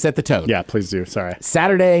me set the tone. Yeah, please do. Sorry.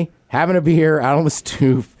 Saturday, having a beer out on the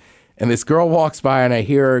stoop, and this girl walks by and I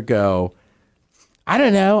hear her go, I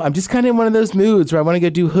don't know, I'm just kind of in one of those moods where I want to go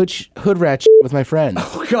do hood rat shit with my friends.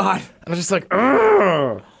 Oh, God. I'm just like,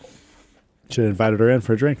 ugh. Should have invited her in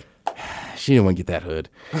for a drink. She didn't want to get that hood.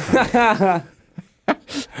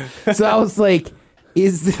 So I was like,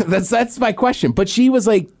 that's my question. But she was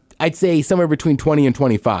like, I'd say somewhere between 20 and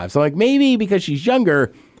 25. So like maybe because she's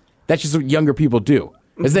younger, that's just what younger people do.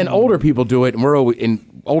 Because then older people do it,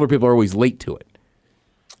 and older people are always late to it.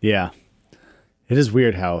 Yeah. It is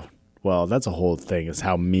weird how, well, that's a whole thing, is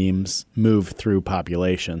how memes move through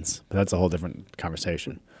populations. But that's a whole different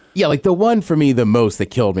conversation. Yeah, like the one for me the most that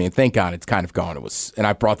killed me, and thank God it's kind of gone, and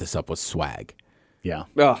I brought this up, was swag. Yeah.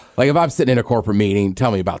 Ugh. Like if I'm sitting in a corporate meeting,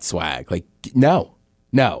 tell me about swag. Like, no.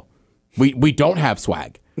 We don't have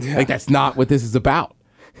swag. Yeah. Like that's not what this is about.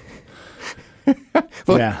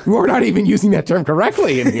 Yeah. We're not even using that term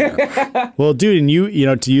correctly in here. Well, dude, and you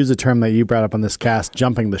know, to use a term that you brought up on this cast,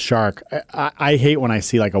 jumping the shark, I hate when I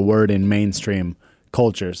see like a word in mainstream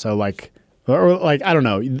culture. So like, or like, I don't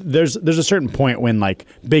know, there's a certain point when like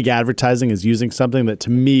big advertising is using something that to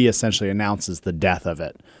me essentially announces the death of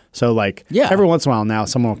it. So like every once in a while now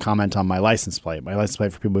someone will comment on my license plate. My license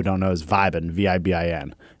plate for people who don't know is Vibin,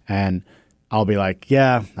 VIBIN. And I'll be like,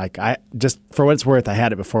 yeah, like I just, for what it's worth, I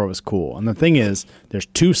had it before it was cool. And the thing is, there's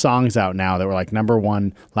 2 songs out now that were like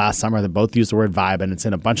 #1 last summer that both use the word vibin'. It's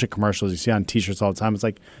in a bunch of commercials you see on t-shirts all the time. It's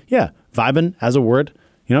like, yeah, vibin' as a word,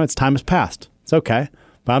 you know, its time has passed. It's okay.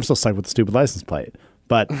 But I'm still stuck with the stupid license plate.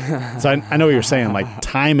 But so I know what you're saying, like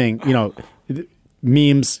timing, you know,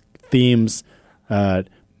 memes, themes,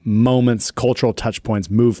 moments, cultural touch points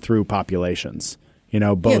move through populations. You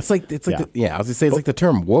know, both. Yeah, it's like I was gonna say it's like the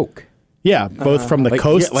term woke. Yeah, both from the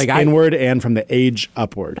coast like inward and from the age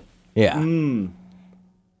upward. Yeah.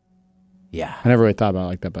 Yeah. I never really thought about it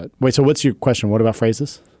like that. But wait, so what's your question? What about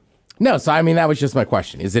phrases? No, so I mean that was just my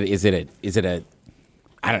question. Is it a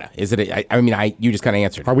I don't know. Is it a, you just kind of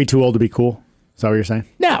answered. Are we too old to be cool? Is that what you're saying?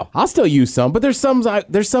 No, I'll still use some, but there's some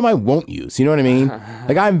I won't use. You know what I mean?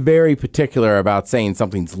 Like I'm very particular about saying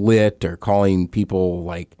something's lit or calling people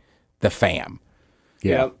like the fam.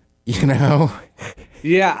 Yeah. Yep. You know?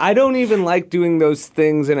 Yeah, I don't even like doing those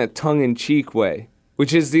things in a tongue-in-cheek way,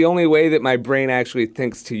 which is the only way that my brain actually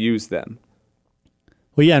thinks to use them.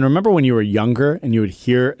 Well, yeah, and remember when you were younger and you would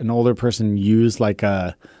hear an older person use like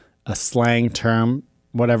a slang term,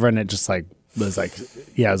 whatever, and it just like was like,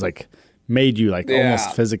 yeah, it was like made you like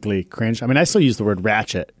almost physically cringe. I mean, I still use the word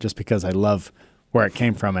ratchet just because I love where it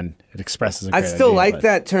came from and it expresses a great I still idea, like but-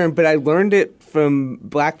 that term, but I learned it from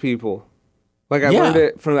black people. Like I learned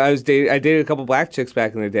it from I dated a couple black chicks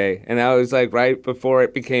back in the day, and I was like right before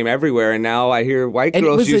it became everywhere, and now I hear white And it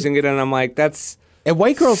girls was using it, and I'm like, that's And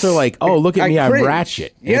white girls are like, oh, look at me, I'm cringe.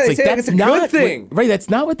 ratchet. And Yeah, it's they like, say that's it's a not good thing. Right, that's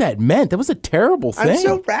not what that meant. That was a terrible thing. I'm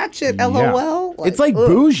so ratchet. LOL. It's like ugh.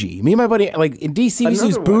 bougie. Me and my buddy, like in DC, we used to use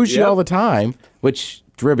Another one, bougie yep. all the time, which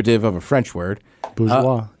derivative of a French word.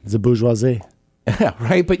 Bourgeois. It's a bourgeoisie.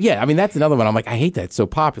 Right? But yeah, I mean, that's another one. I'm like, I hate that. It's so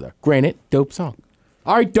popular. Granted, dope song.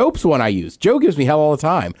 All right, dope's one I use. Joe gives me hell all the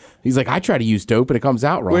time. He's like, I try to use dope and it comes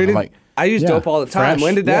out wrong. Where I'm did, like, I use Yeah, dope all the time. fresh.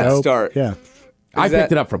 When did that Dope. start? Yeah. I that-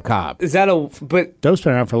 picked it up from Cobb. Is that but Dope's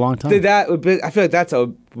been around for a long time. did that, I feel like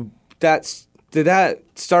did that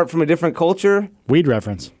start from a different culture? Weed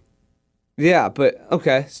reference. Yeah, but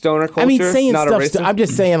okay, stoner culture. I mean, saying not stuff. a racist. I'm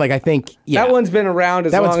just saying, like, I think, yeah. That one's been around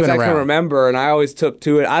as That long one's as been I can around. remember, and I always took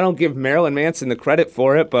to it. I don't give Marilyn Manson the credit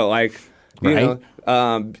for it, but like, you Right.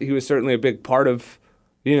 know, he was certainly a big part of,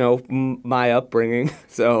 you know, my upbringing.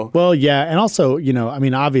 So Well, yeah, and also, you know, I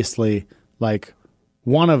mean, obviously, like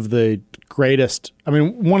one of the greatest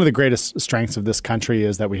strengths of this country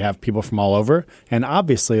is that we have people from all over, and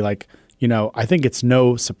obviously, like, you know, I think it's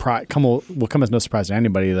no surprise will come as no surprise to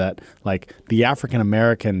anybody that like the African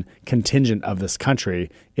American contingent of this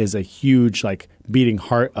country is a huge like beating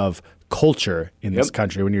heart of culture in this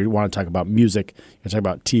country. When you want to talk about music, you talk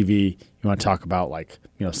about TV, you want to talk about like,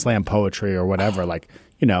 you know, slam poetry or whatever, like,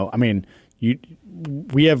 you know, I mean,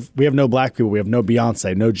 we have no black people. We have no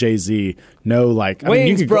Beyonce, no Jay-Z, no like. I mean,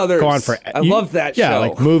 you Wayans could Brothers. go on for. I love that yeah, show.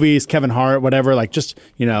 like movies, Kevin Hart, whatever. Like just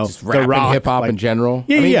you know, Just rap The Rock, and hip hop like- in general.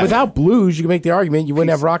 Yeah, I mean, yeah. without blues, you can make the argument you wouldn't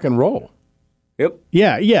have rock and roll. yep.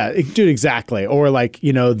 Yeah, dude, exactly. Or like,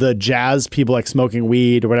 you know, the jazz people like smoking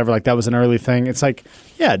weed or whatever, like that was an early thing. It's like,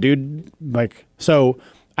 yeah, dude, like, so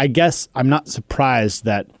I guess I'm not surprised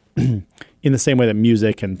that in the same way that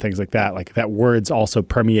music and things like that words also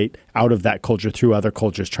permeate out of that culture through other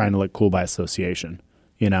cultures trying to look cool by association,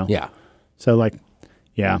 you know? Yeah. So like,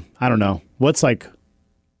 yeah, I don't know. What's like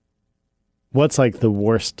the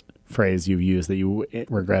worst phrase you've used that you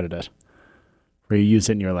regretted it? Where you use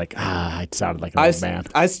it and you're like, I sounded like an old man.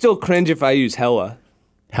 I still cringe if I use hella.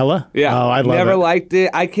 Hella? Yeah, Oh, I love never it. liked it.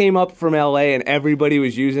 I came up from LA and everybody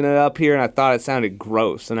was using it up here, and I thought it sounded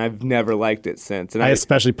gross, and I've never liked it since. And I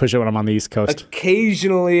especially push it when I'm on the East Coast.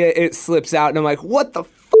 occasionally it slips out, and I'm like, "What the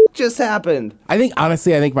f- just happened?" I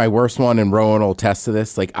think my worst one, and Rowan will attest to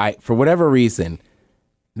this. Like for whatever reason,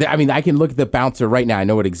 I can look at the bouncer right now. I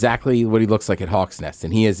know exactly what he looks like at Hawks Nest,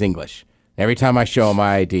 and he is English. Every time I show him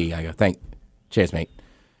my ID, I go, cheers, mate.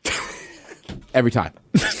 Every time.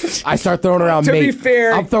 I start throwing around To mate. be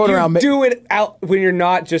fair, I'm throwing you around mate. do it out when you're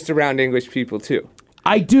not just around English people too.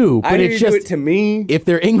 I do, but I it's you just do it to me. if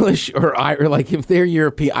they're English or like if they're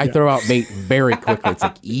European, I throw out mate very quickly. It's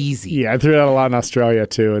like easy. Yeah, I threw that a lot in Australia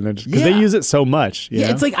too, and then because they Yeah. use it so much. you Yeah,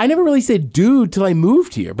 know? it's like I never really said dude till I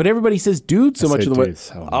moved here, but everybody says dude so I much say of the way. dude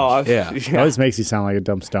so much. Oh, I've- Yeah. It always makes you sound like a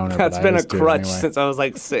dumb stoner. That's but I been a always do it crutch anyway. since I was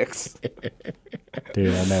like 6.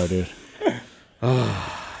 Dude, I know, dude.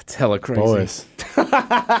 It's hella crazy.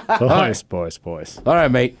 Boys. Boys. All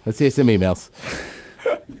right, mate. Let's hear some emails.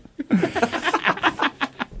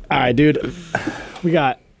 All right, dude. We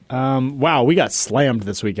got we got slammed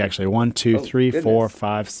this week actually. 1, 2, 3, 4,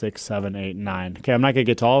 5, 6, 7, 8, 9. Okay, I'm not gonna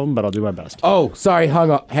get to all of them, but I'll do my best. Oh, sorry.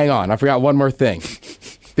 Hang on. I forgot one more thing.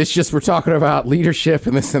 We're talking about leadership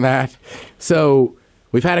and this and that. So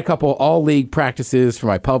we've had a couple all league practices for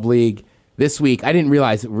my pub league this week. I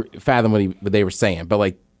didn't fathom what they were saying, but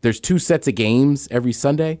like there's 2 sets of games every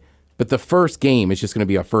Sunday, but the first game is just going to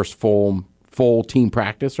be our first full team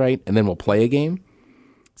practice, right? And then we'll play a game.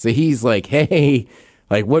 So he's like, hey,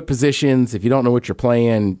 like what positions? If you don't know what you're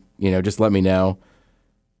playing, you know, just let me know.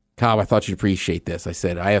 Cobb, I thought you'd appreciate this. I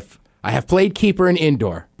said, I have played keeper and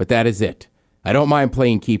indoor, but that is it. I don't mind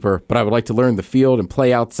playing keeper, but I would like to learn the field and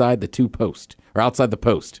play outside the outside the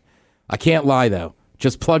post. I can't lie, though.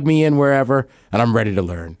 Just plug me in wherever, and I'm ready to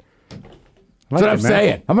learn. That's what I'm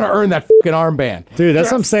saying. I'm going to earn that fucking armband. Dude, that's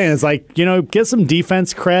what I'm saying. It's like, get some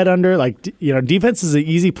defense cred under. Like, defense is an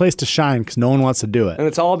easy place to shine because no one wants to do it. And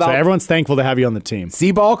it's all about... So everyone's thankful to have you on the team.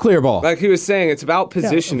 See ball, clear ball. Like he was saying, it's about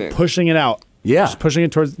positioning. Pushing it out. Yeah. Just pushing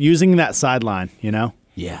it towards, using that sideline,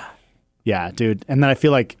 Yeah. Yeah, dude. And then I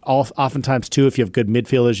feel like oftentimes, too, if you have good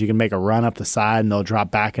midfielders, you can make a run up the side and they'll drop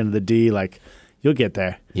back into the D. Like, you'll get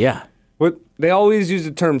there. Yeah. They always use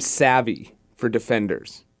the term savvy for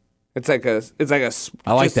defenders. It's like a.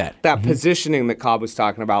 I like that. That positioning that Cobb was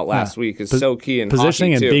talking about last week is so key in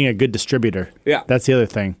positioning hockey, and too. being a good distributor. Yeah. That's the other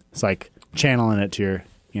thing. It's like channeling it to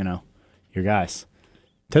your guys.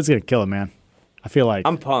 Ted's going to kill it, man. I feel like.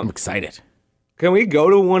 I'm I'm pumped. excited. Can we go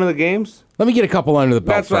to one of the games? Let me get a couple under the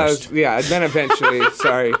belt That's what first. and then eventually,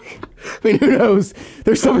 sorry. I mean, who knows?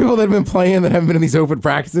 There's some people that have been playing that haven't been in these open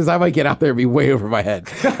practices. I might get out there and be way over my head.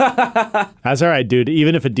 That's all right, dude.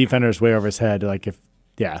 Even if a defender is way over his head, like if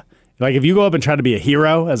you go up and try to be a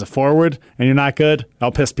hero as a forward and you're not good,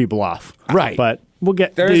 I'll piss people off. Right. But we'll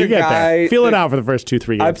get. There's You a get guy there. Feel it that- out for the first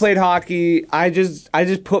 2-3 games. I played hockey. I just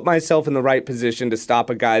put myself in the right position to stop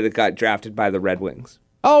a guy that got drafted by the Red Wings.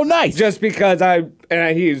 Oh, nice. Just because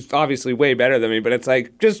he's obviously way better than me, but it's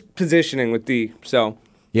like just positioning with D. So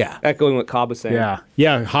Yeah. echoing what Cobb was saying.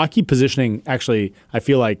 Yeah. Hockey positioning actually, I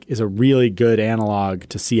feel like, is a really good analog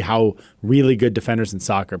to see how really good defenders in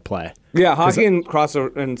soccer play. Yeah, hockey and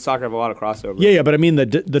soccer have a lot of crossover. Yeah, but I mean the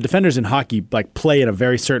defenders in hockey like play in a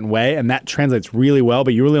very certain way, and that translates really well.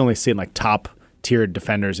 But you really only see it in like top tiered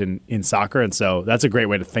defenders in soccer, and so that's a great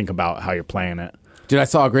way to think about how you're playing it. Dude, I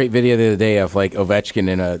saw a great video the other day of like Ovechkin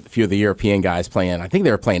and a few of the European guys playing. I think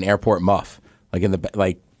they were playing Airport Muff,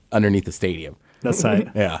 like underneath the stadium. That's right.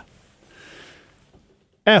 Yeah.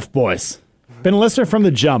 F boys. Been a listener from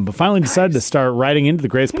the jump, but finally decided to start writing into the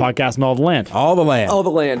greatest podcast in all the land. All the land. Oh, the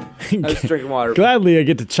land. I was drinking water. Gladly, I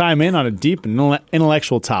get to chime in on a deep and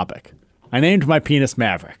intellectual topic. I named my penis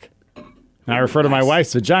Maverick, and I refer to my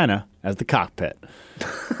wife's vagina as the cockpit.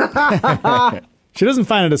 She doesn't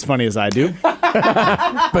find it as funny as I do.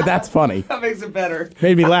 But that's funny. That makes it better.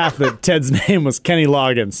 Made me laugh that Ted's name was Kenny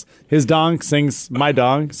Loggins. His dong sings my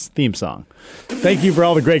dong's theme song. Thank you for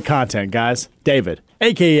all the great content, guys. David,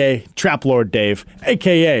 a.k.a. Trap Lord Dave,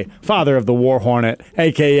 a.k.a. Father of the War Hornet,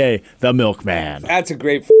 a.k.a. the Milkman. That's a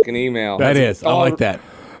great fucking email. That is. I like that.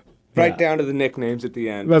 Right down to the nicknames at the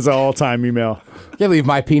end. That's an all-time email. Can't believe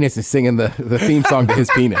my penis is singing the theme song to his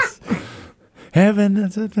penis. Heaven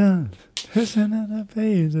is a done. I don't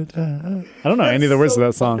know any of the words of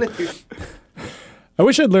that song. I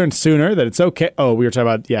wish I'd learned sooner that it's okay. Oh, we were talking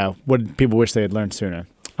about, what people wish they had learned sooner.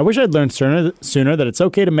 I wish I'd learned sooner that it's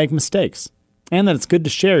okay to make mistakes and that it's good to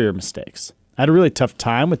share your mistakes. I had a really tough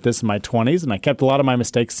time with this in my 20s, and I kept a lot of my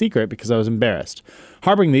mistakes secret because I was embarrassed.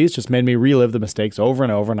 Harboring these just made me relive the mistakes over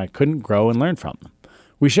and over, and I couldn't grow and learn from them.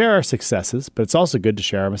 We share our successes, but it's also good to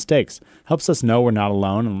share our mistakes. Helps us know we're not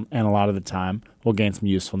alone, and a lot of the time, we'll gain some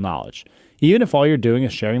useful knowledge. Even if all you're doing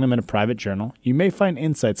is sharing them in a private journal, you may find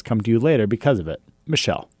insights come to you later because of it.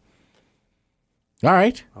 Michelle. All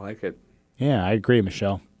right. I like it. Yeah, I agree,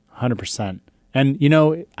 Michelle. 100%.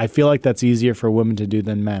 And, I feel like that's easier for women to do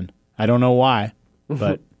than men. I don't know why,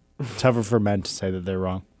 but tougher for men to say that they're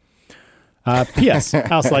wrong. P.S. I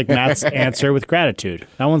also like Matt's answer with gratitude.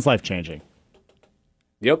 That one's life-changing.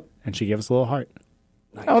 Yep. And she gave us a little heart.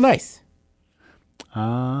 Oh, nice.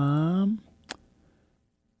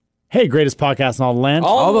 Hey, greatest podcast in all the land.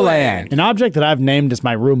 All the land. An object that I've named is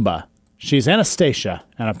my Roomba. She's Anastasia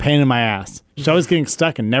and a pain in my ass. She's always getting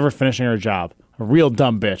stuck and never finishing her job. A real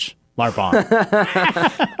dumb bitch. LARP on.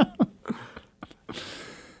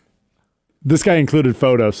 This guy included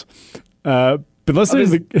photos. Been listening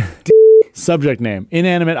to the subject name,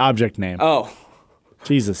 inanimate object name. Oh,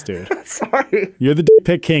 Jesus, dude. sorry. You're the dick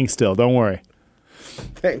pic king still. Don't worry.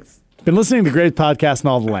 Thanks. Been listening to the great podcast in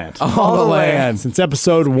all the land. All the land. Since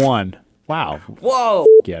episode 1. Wow. Whoa.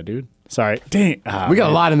 Yeah, dude. Sorry. Dang. We got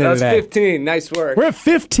a lot in there That's today. 15. Nice work. We're at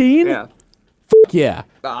 15? Yeah. Yeah.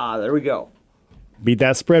 There we go. Beat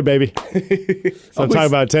that spread, baby. So I'm talking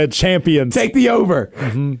about Ted champions. Take the over.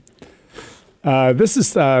 This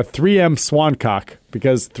is 3M Swancock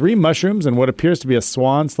because 3 mushrooms and what appears to be a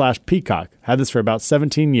swan/peacock. Had this for about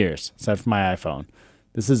 17 years, aside from my iPhone.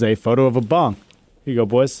 This is a photo of a bong. Here you go,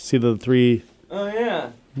 boys. See the 3? Oh,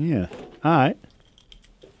 yeah. Yeah. All right.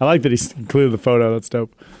 I like that he included the photo. That's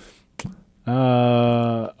dope.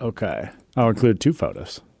 Okay. I'll include 2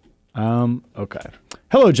 photos. Okay.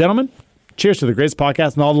 Hello, gentlemen. Cheers to the greatest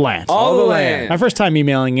podcast in all the land. All the land. My first time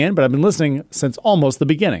emailing in, but I've been listening since almost the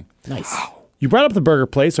beginning. Nice. You brought up the burger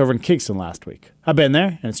place over in Kingston last week. I've been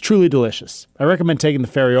there, and it's truly delicious. I recommend taking the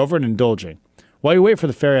ferry over and indulging. While you wait for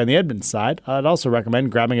the ferry on the Edmonton side, I'd also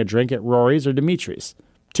recommend grabbing a drink at Rory's or Dimitri's.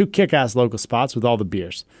 2 kick-ass local spots with all the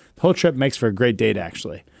beers. The whole trip makes for a great date,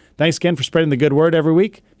 actually. Thanks again for spreading the good word every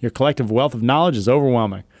week. Your collective wealth of knowledge is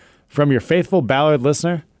overwhelming. From your faithful Ballard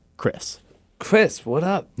listener, Chris. Chris, what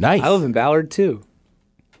up? Nice. I live in Ballard, too.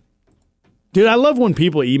 Dude, I love when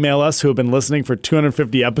people email us who have been listening for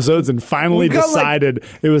 250 episodes and finally We got, decided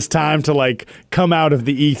it was time to come out of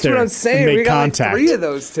the ether That's what I'm saying. and make We got contact. like 3 of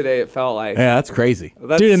those today, it felt like. Yeah, that's crazy.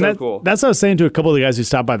 That's Dude, and so cool. that's what I was saying to a couple of the guys who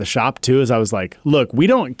stopped by the shop too. Is I was like, look, we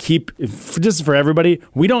don't keep just for everybody.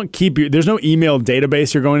 We don't keep you. There's no email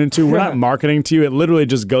database you're going into. We're not marketing to you. It literally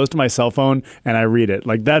just goes to my cell phone and I read it.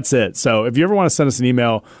 Like that's it. So if you ever want to send us an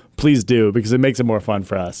email, please do because it makes it more fun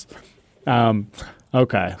for us.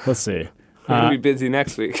 Okay, let's see. We're going to be busy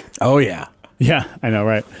next week. Oh, yeah. Yeah, I know,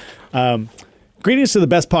 right? Greetings to the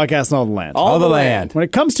best podcast in all the land. All the land. When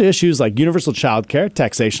it comes to issues like universal child care,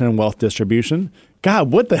 taxation, and wealth distribution,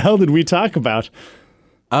 God, what the hell did we talk about?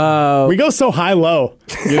 We go so high-low.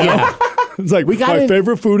 You know? Yeah. It's like, my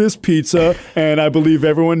favorite food is pizza, and I believe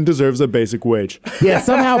everyone deserves a basic wage. Yeah,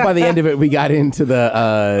 somehow by the end of it, we got into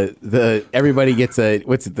the everybody gets a,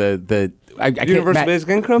 what's it, I can't- Universal Basic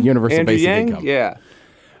Income? Universal Andrew Basic Yang? Income. Yeah.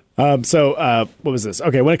 What was this?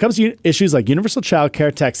 Okay, when it comes to issues like universal child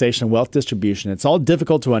care, taxation, and wealth distribution, it's all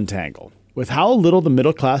difficult to untangle. With how little the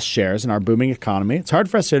middle class shares in our booming economy, it's hard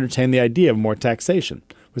for us to entertain the idea of more taxation.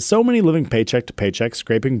 With so many living paycheck to paycheck,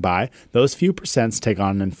 scraping by, those few percents take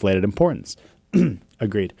on an inflated importance.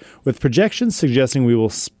 Agreed. With projections suggesting we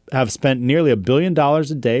will have spent nearly $1 billion a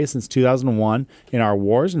day since 2001 in our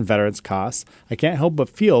wars and veterans costs, I can't help but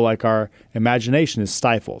feel like our imagination is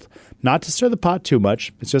stifled. Not to stir the pot too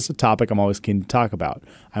much, it's just a topic I'm always keen to talk about.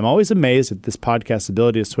 I'm always amazed at this podcast's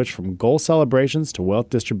ability to switch from goal celebrations to wealth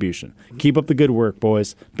distribution. Keep up the good work,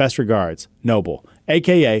 boys. Best regards, Noble,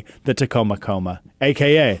 a.k.a. the Tacoma Coma,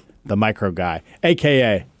 a.k.a. the Micro Guy,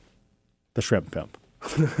 a.k.a. the Shrimp Pimp.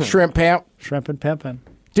 Shrimp Pamp. Shrimp and Pimpin'.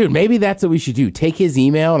 Dude, maybe that's what we should do. Take his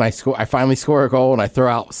email and I finally score a goal and I throw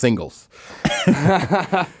out singles.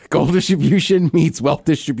 Goal distribution meets wealth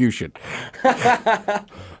distribution. I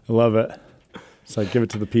love it. So I give it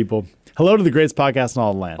to the people. Hello to the greatest podcast in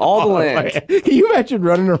all the land. All the land. Can you imagine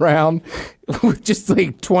running around with just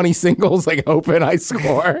like 20 singles, like hoping I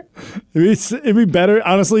score? It'd be better,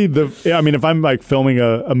 honestly. If I'm like filming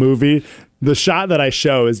a movie, the shot that I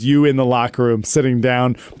show is you in the locker room, sitting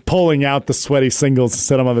down, pulling out the sweaty singles to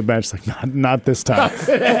sit them on the bench. Like, not this time,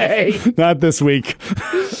 not this week.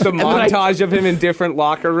 The montage of him in different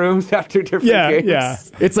locker rooms after different games. Yeah.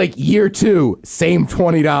 It's like year 2, same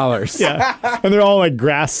 $20. Yeah, and they're all like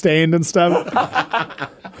grass stained and stuff.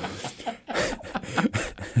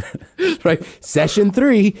 Right. Session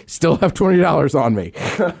 3, still have $20 on me.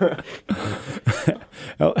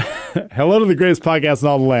 Hello to the greatest podcast in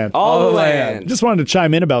all the land. All the land. Just wanted to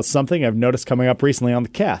chime in about something I've noticed coming up recently on the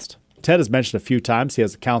cast. Ted has mentioned a few times he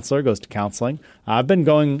has a counselor, goes to counseling. I've been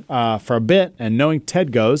going for a bit, and knowing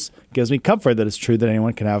Ted goes gives me comfort that it's true that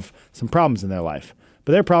anyone can have some problems in their life.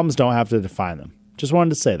 But their problems don't have to define them. Just wanted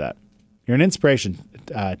to say that. You're an inspiration,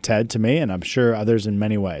 Ted, to me, and I'm sure others in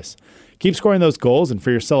many ways. Keep scoring those goals, and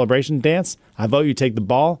for your celebration dance, I vote you take the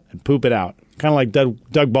ball and poop it out. Kind of like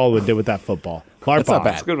Doug Baldwin did with that football. That's not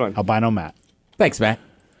bad. That's a good one. Albino Matt. Thanks, Matt.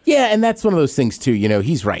 Yeah, and that's one of those things, too. You know,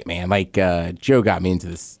 he's right, man. Like, Joe got me into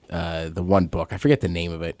this, the one book. I forget the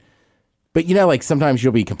name of it. But, you know, like, sometimes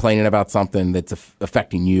you'll be complaining about something that's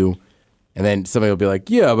affecting you, and then somebody will be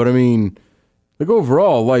like, yeah, but I mean, like,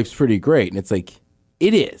 overall, life's pretty great. And it's like,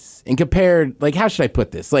 it is. And compared, like, how should I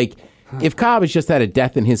put this? Like, if Cobb has just had a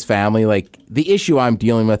death in his family, like, the issue I'm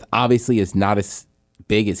dealing with obviously is not as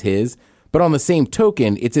big as his. But on the same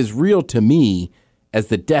token, it's as real to me as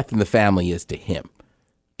the death in the family is to him.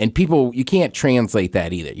 And people, you can't translate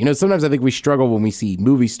that either. You know, sometimes I think we struggle when we see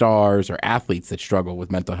movie stars or athletes that struggle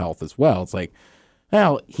with mental health as well. It's like,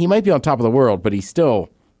 well, he might be on top of the world, but he's still,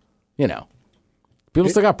 you know, people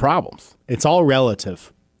still got problems. It's all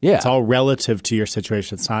relative. Yeah. It's all relative to your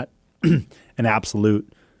situation. It's not an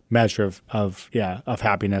absolute measure of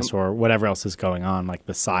happiness or whatever else is going on. Like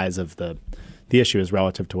the size of the issue is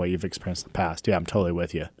relative to what you've experienced in the past. Yeah, I'm totally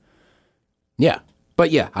with you. Yeah. But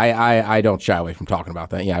yeah, I don't shy away from talking about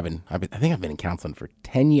that. Yeah, I think I've been in counseling for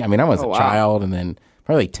 10 years. I mean, I was a child and then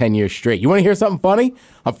probably like 10 years straight. You want to hear something funny?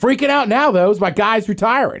 I'm freaking out now, though. My guy's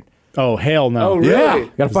retiring. Oh, hell no. Oh, really? Yeah.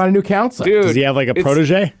 Got to find a new counselor. Dude, Does he have like a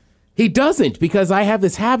protege? He doesn't, because I have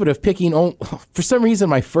this habit of picking, for some reason,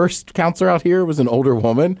 my first counselor out here was an older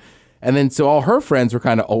woman. And then so all her friends were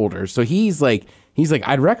kind of older. So he's like, He's like,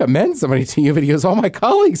 I'd recommend somebody to you, but he goes, all my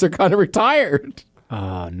colleagues are kind of retired.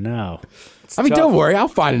 Oh, no. I mean, don't worry, I'll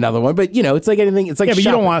find another one. But, it's like anything. It's like Yeah, but you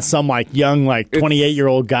shopping. don't want some like young, like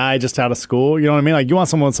 28-year-old guy just out of school. You know what I mean? Like you want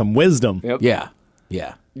someone with some wisdom. Yep.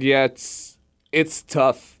 Yeah. Yeah, it's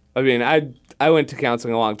tough. I mean, I went to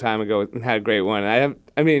counseling a long time ago and had a great one. I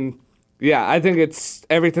think it's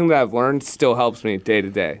everything that I've learned still helps me day to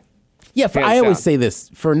day. Yeah, Hands I always down. say this,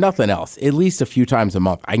 for nothing else, at least a few times a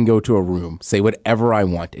month, I can go to a room, say whatever I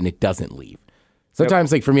want, and it doesn't leave.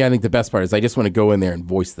 Sometimes, like for me, I think the best part is I just want to go in there and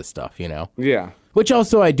voice the stuff, Yeah. Which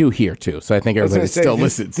also I do here, too. So I think I was everybody gonna say, still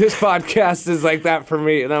this, listens. This podcast is like that for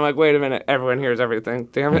me. And I'm like, wait a minute, everyone hears everything.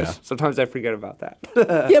 Damn it. Yeah. Sometimes I forget about that.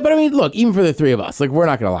 Yeah, but I mean, look, even for the three of us, like we're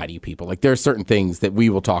not going to lie to you people. Like there are certain things that we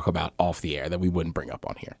will talk about off the air that we wouldn't bring up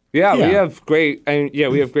on here. Yeah, Yeah. we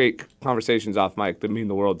have great conversations off mic that mean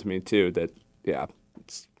the world to me too.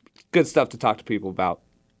 It's good stuff to talk to people about.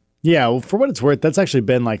 Yeah, well, for what it's worth, that's actually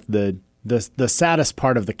been like the saddest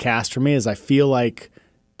part of the cast for me is I feel like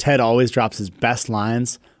Ted always drops his best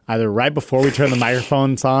lines either right before we turn the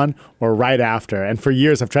microphones on or right after. And for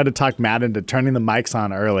years, I've tried to talk Matt into turning the mics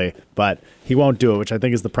on early, but he won't do it, which I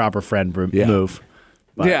think is the proper friend move.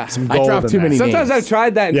 But Yeah. some I gold dropped in too there. many Sometimes names. I've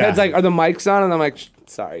tried that, and Yeah. Ted's like, "Are the mics on?" And I'm like,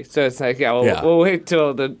 "Sorry." So it's like, yeah, we'll wait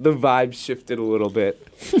till the vibe shifted a little bit,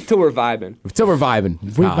 till we're vibing. Until we're vibing.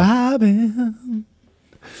 We vibing.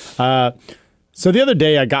 So the other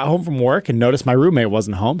day, I got home from work and noticed my roommate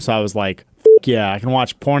wasn't home. So I was like, yeah, I can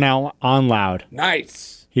watch porn out on loud.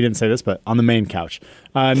 Nice. He didn't say this, but on the main couch.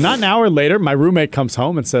 Not an hour later, my roommate comes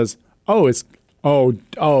home and says, oh,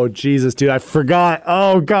 Jesus, dude, I forgot.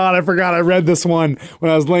 Oh, God, I forgot. I read this one when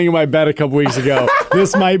I was laying in my bed a couple weeks ago.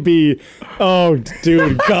 This might be, oh,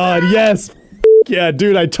 dude, God, yes. Yeah,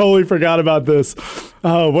 dude, I totally forgot about this.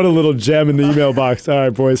 Oh, what a little gem in the email box. All right,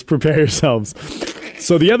 boys, prepare yourselves.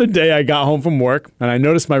 So the other day I got home from work and I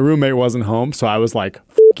noticed my roommate wasn't home. So I was like,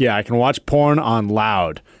 yeah, I can watch porn on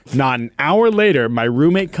loud. Not an hour later, my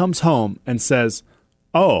roommate comes home and says,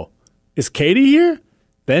 oh, is Katie here?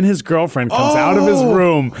 Then his girlfriend comes out of his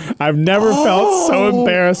room. I've never felt so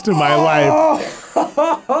embarrassed in my life.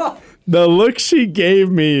 The look she gave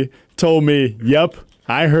me told me, yep,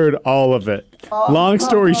 I heard all of it. Long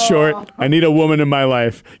story short, I need a woman in my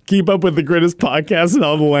life. Keep up with the greatest podcast in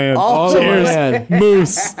all the land. Cheers, man.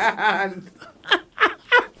 Moose.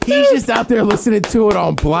 He's just out there listening to it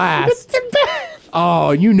on blast.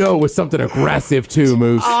 Oh, it was something aggressive too,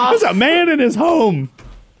 Moose. There's a man in his home.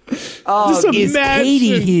 Just Is imagine.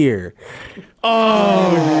 Katie here?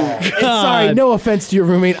 Oh, And sorry, no offense to your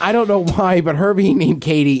roommate. I don't know why, but her being named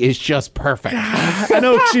Katie is just perfect. I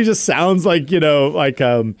know she just sounds like,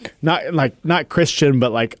 not Christian,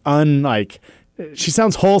 but she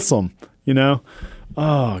sounds wholesome,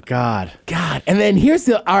 Oh, God. God. And then here's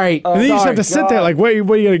the, all right. And then you just have to sorry, sit there like, what are you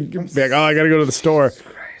going to be like? Oh, I got to go to the store.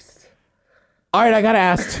 All right, I got to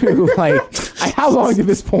ask too, how long did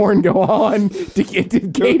this porn go on?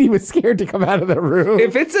 Did Katie was scared to come out of the room?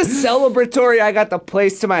 If it's a celebratory, I got the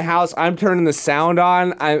place to my house, I'm turning the sound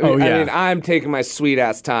on. I mean, I'm taking my sweet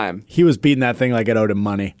ass time. He was beating that thing like it owed him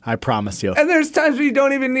money. I promise you. And there's times where you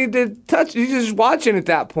don't even need to touch. You're just watching at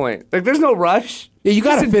that point. Like, there's no rush. Yeah, you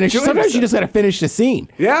got to Just finish. enjoy Sometimes you yourself. just got to finish the scene.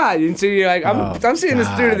 Yeah, and so you're like, I'm seeing this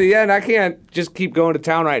through to the end. I can't just keep going to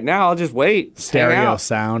town right now. I'll just wait. Hang Stereo out.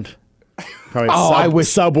 sound. Probably I wish-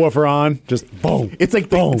 subwoofer on. Just boom. It's like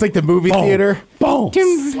boom, it's like the movie boom, theater. Boom.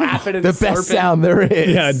 Slap it and The slurp best it. sound there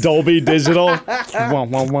is. Yeah, Dolby Digital. Whoa,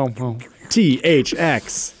 whoa, whoa, whoa.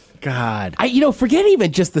 THX. God. Forget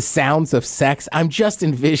even just the sounds of sex. I'm just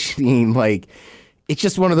envisioning it's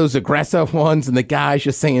just one of those aggressive ones, and the guy's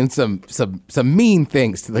just saying some mean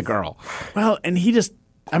things to the girl. Well, and he's just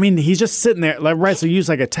sitting there, right? So you use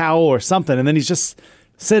like a towel or something, and then he's just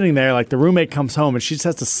sitting there. Like the roommate comes home, and she just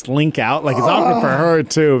has to slink out. Like it's awkward for her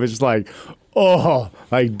too. It's just like,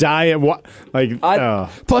 dying.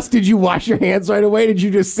 Plus, did you wash your hands right away? Did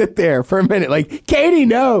you just sit there for a minute? Like Katie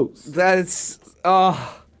knows. That's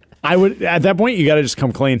I would at that point you got to just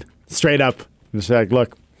come clean, straight up, and just be like,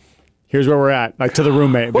 look, here's where we're at. Like to the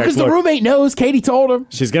roommate. Well, because the roommate knows. Katie told him.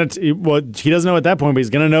 She's gonna. He doesn't know at that point, but he's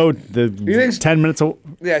gonna know the think 10 minutes.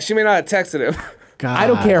 yeah. She may not have texted him. God. I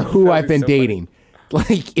don't care who I've been so funny. dating.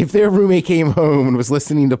 Like, if their roommate came home and was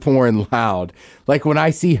listening to porn loud, like when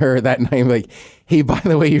I see her that night, I'm like, hey, by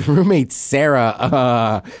the way, your roommate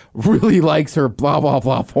Sarah really likes her blah, blah,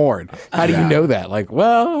 blah porn. How do you know that? Like,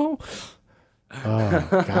 well.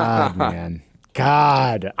 Oh, God, man.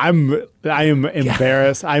 God. I am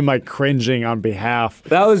embarrassed. I'm like cringing on behalf.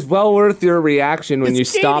 That was well worth your reaction when you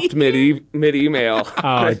stopped mid email.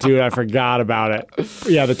 Oh, dude, I forgot about it.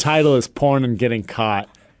 Yeah, the title is Porn and Getting Caught.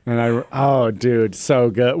 And dude, so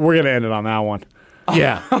good. We're gonna end it on that one.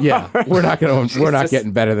 Yeah. We're not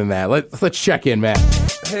getting better than that. Let's check in, Matt.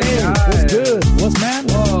 Hey, What's good? What's mad?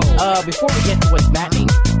 Whoa. Before we get to what's maddening,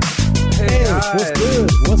 Hey, What's good?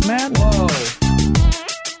 What's mad? Whoa.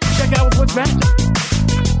 check out what's maddening.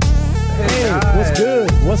 Hey, What's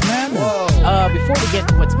good? What's mad? Whoa. Before we get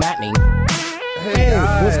to what's maddening, Hey,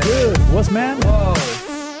 What's good? What's mad? Whoa.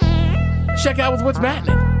 check out what's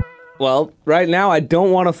maddening. Well, right now I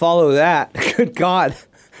don't want to follow that. Good God.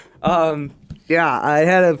 Yeah, I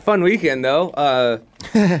had a fun weekend though.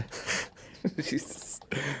 Jesus.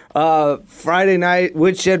 Friday night,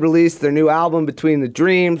 Woodshed released their new album Between the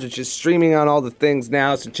Dreams, which is streaming on all the things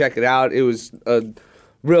now, so check it out. It was a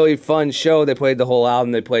really fun show. They played the whole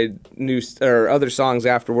album. They played other songs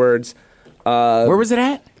afterwards. Where was it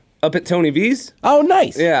at? Up at Tony V's. Oh,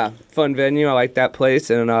 nice. Yeah, fun venue. I like that place.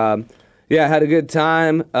 And yeah, had a good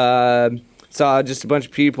time. Saw just a bunch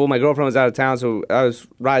of people. My girlfriend was out of town, so I was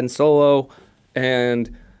riding solo.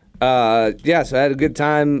 And yeah, so I had a good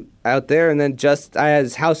time out there. And then I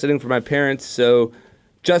was house sitting for my parents. So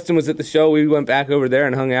Justin was at the show. We went back over there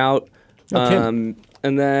and hung out. Okay.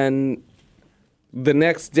 And then the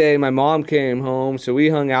next day, my mom came home. So we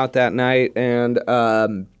hung out that night. And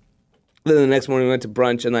then the next morning, we went to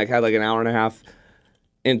brunch and had an hour and a half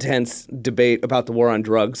intense debate about the war on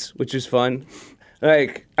drugs, which was fun.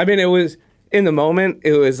 It was in the moment,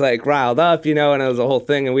 it was riled up, and it was a whole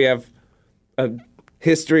thing. And we have a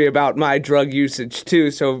history about my drug usage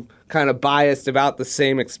too, so kind of biased about the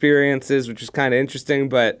same experiences, which was kind of interesting.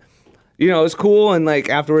 But it was cool. And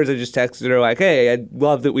afterwards, I just texted her "Hey, I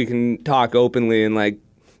love that we can talk openly and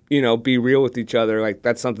be real with each other.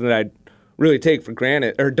 That's something that I'd really take for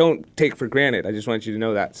granted, or don't take for granted. I just want you to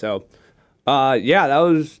know that." So, yeah,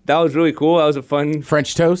 that was really cool. That was a fun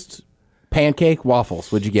French toast, pancake,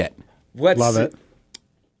 waffles. What'd you get? Love it.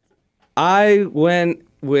 I went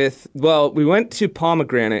with we went to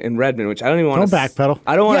Pomegranate in Redmond, which I don't even want to backpedal.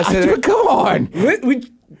 I don't want to say that. Come on.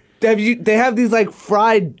 They have these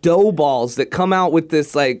fried dough balls that come out with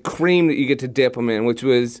this cream that you get to dip them in, which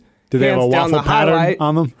was Do they have a hands down waffle the pattern highlight.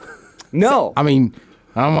 on them? No, I mean,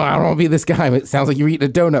 I don't want to be this guy, but it sounds like you're eating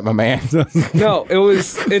a donut, my man. no,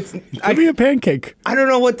 it's Could be a pancake. I don't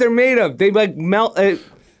know what they're made of. They melt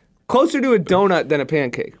closer to a donut than a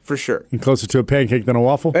pancake for sure. And closer to a pancake than a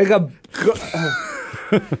waffle.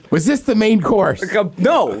 Was this the main course?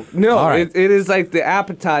 No. All right. It is the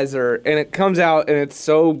appetizer, and it comes out, and it's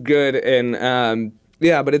so good. And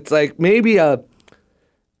yeah, but it's maybe a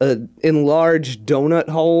enlarged donut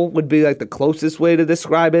hole would be the closest way to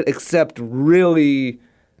describe it, except really,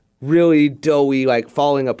 really doughy,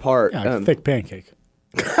 falling apart. Yeah, thick pancake.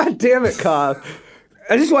 God damn it, Cobb.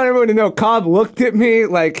 I just want everyone to know Cobb looked at me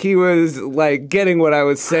like he was getting what I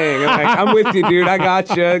was saying. I'm with you, dude. I got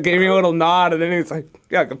you. Gave me a little nod, and then he's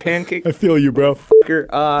yeah, a pancake. I feel you, bro.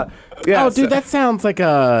 Yeah, Oh, dude, that sounds like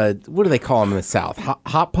what do they call them in the South?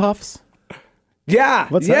 Hot puffs? Yeah.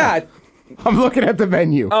 What's yeah. that? I'm looking at the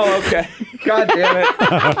menu. Oh, okay. God damn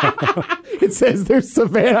it. It says there's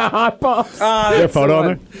Savannah hot puffs. Is there a photo on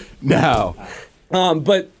there? No.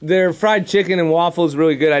 But their fried chicken and waffles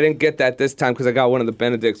really good. I didn't get that this time because I got one of the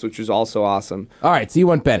Benedicts, which was also awesome. All right, so you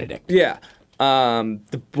want Benedict. Yeah.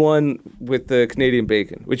 The one with the Canadian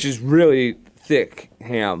bacon, which is really thick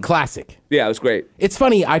ham. Classic. Yeah, it was great. It's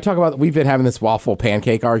funny, we've been having this waffle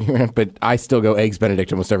pancake argument, but I still go eggs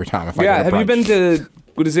Benedict almost every time. If I go to Have you brunch. been to,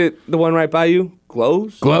 what is it, the one right by you?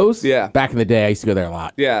 Glows? Glows? Yeah. Back in the day, I used to go there a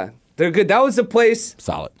lot. Yeah. They're good. That was the place.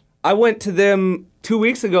 Solid. I went to them 2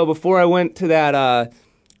 weeks ago before I went to that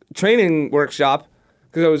training workshop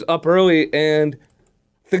because I was up early, and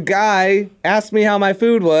the guy asked me how my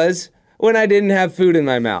food was when I didn't have food in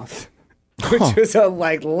my mouth, which was a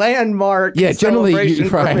landmark generally, celebration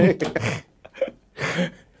for me.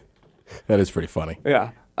 That is pretty funny.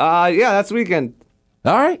 Yeah. Yeah, that's the weekend.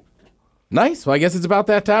 All right. Nice. Well, I guess it's about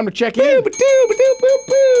that time to check in.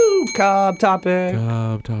 Cobb topic.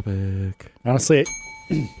 Topic. Honestly,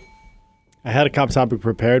 I had a cop topic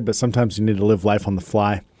prepared, but sometimes you need to live life on the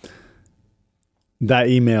fly. That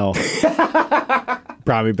email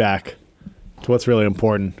brought me back to what's really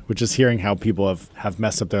important, which is hearing how people have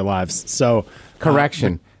messed up their lives. So,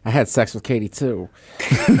 Correction. I had sex with Katie, too.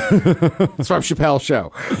 It's from Chappelle's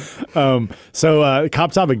show. So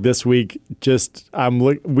cop topic this week,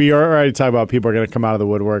 we are already talking about people are going to come out of the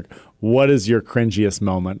woodwork. What is your cringiest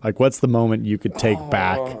moment? What's the moment you could take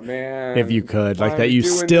back man. if you could? Why That are we you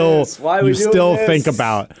doing still this? Why are we you doing still this? think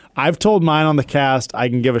about. I've told mine on the cast. I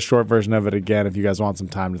can give a short version of it again if you guys want some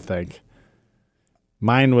time to think.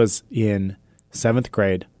 Mine was in 7th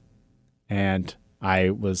grade, and I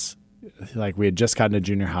was like we had just gotten to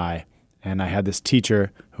junior high, and I had this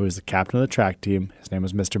teacher who was the captain of the track team. His name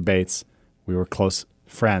was Mr. Bates. We were close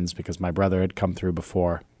friends because my brother had come through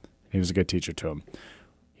before. He was a good teacher to him.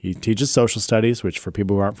 He teaches social studies, which for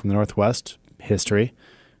people who aren't from the Northwest, history.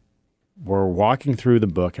 We're walking through the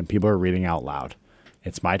book and people are reading out loud.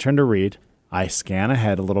 It's my turn to read. I scan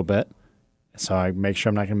ahead a little bit so I make sure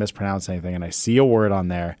I'm not going to mispronounce anything, and I see a word on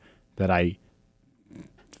there that I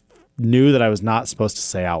knew that I was not supposed to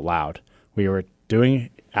say out loud. We were doing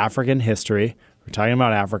African history. We're talking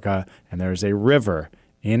about Africa, and there's a river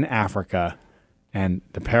in Africa, and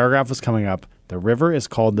the paragraph was coming up. The river is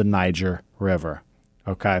called the Niger River.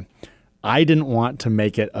 Okay. I didn't want to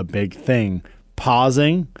make it a big thing,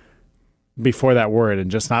 pausing before that word and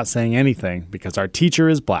just not saying anything because our teacher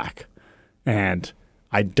is black. And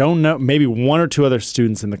I don't know, maybe one or two other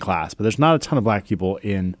students in the class, but there's not a ton of black people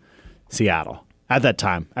in Seattle at that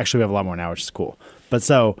time. Actually, we have a lot more now, which is cool. But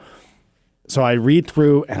so I read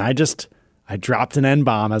through and I dropped an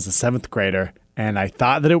N-bomb as a 7th grader and I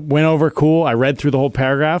thought that it went over cool. I read through the whole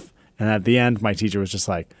paragraph and at the end, my teacher was just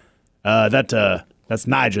like, that's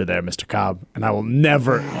Niger there, Mr. Cobb. And I will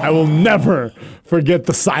never forget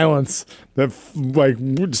the silence that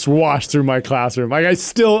just washed through my classroom. Like I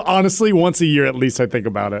still, honestly, once a year at least, I think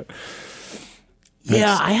about it.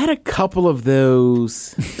 Yeah, I had a couple of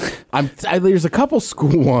those. There's a couple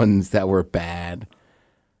school ones that were bad.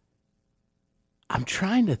 I'm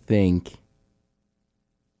trying to think.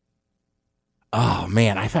 Oh,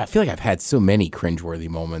 man, I feel like I've had so many cringeworthy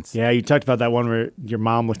moments. Yeah, you talked about that one where your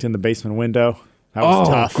mom looked in the basement window. That was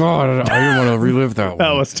tough. Oh, God, I didn't want to relive that one.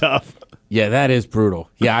 That was tough. Yeah, that is brutal.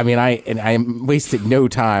 Yeah, I mean, I wasted no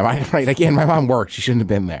time. Again, my mom worked. She shouldn't have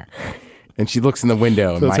been there. And she looks in the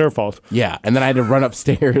window. So it's her fault. Yeah, and then I had to run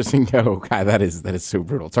upstairs and go, God, that is so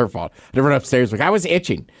brutal. It's her fault. I had to run upstairs I was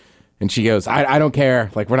itching. And she goes, I don't care.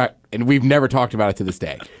 Like, we're not, and we've never talked about it to this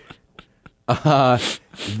day.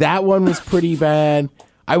 That one was pretty bad.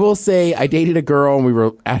 I will say I dated a girl and we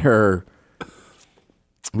were at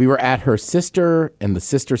her sister and the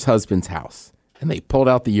sister's husband's house, and they pulled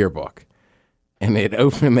out the yearbook, and it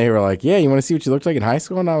opened. They were like, "Yeah, you want to see what you looked like in high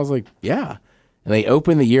school?" And I was like, "Yeah." And they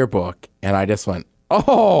opened the yearbook, and I just went,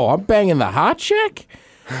 "Oh, I'm banging the hot chick,"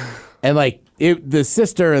 and the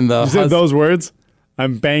sister and the you said those words.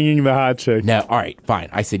 I'm banging the hot chick. No, all right, fine.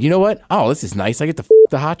 I said, you know what? Oh, this is nice. I get to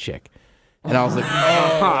the hot chick. And I was like,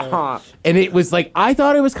 oh. And it was like, I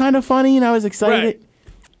thought it was kind of funny, and I was excited. Right.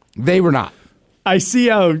 They were not. I see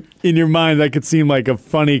how in your mind that could seem like a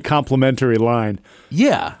funny complimentary line.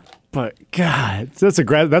 Yeah. But God, that's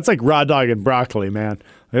like raw dog and broccoli, man.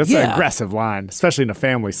 That's an aggressive line, especially in a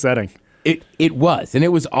family setting. It was, and it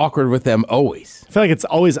was awkward with them always. I feel like it's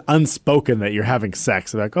always unspoken that you're having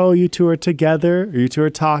sex. They're like, oh, you two are together, or you two are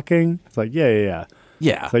talking. It's like, yeah.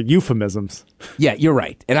 Yeah. It's like euphemisms. Yeah, you're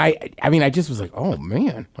right. And I mean, I just was like, oh,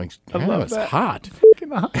 man. Like, that was hot.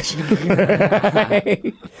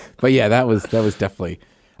 But yeah, that was definitely,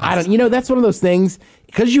 that's one of those things,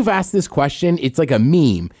 because you've asked this question, it's like a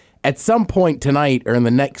meme. At some point tonight or in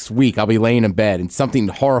the next week, I'll be laying in bed and something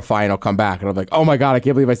horrifying will come back. And I'm like, oh my God, I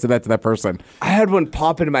can't believe I said that to that person. I had one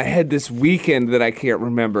pop into my head this weekend that I can't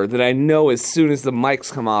remember, that I know as soon as the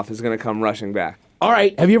mics come off is going to come rushing back. All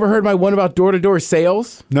right. Have you ever heard my one about door-to-door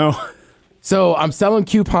sales? No. So I'm selling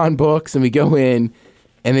coupon books, and we go in,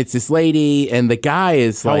 and it's this lady, and the guy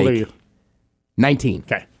is How old are you? 19.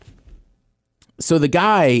 Okay. So the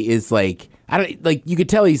guy is like, you could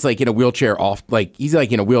tell he's like in a wheelchair he's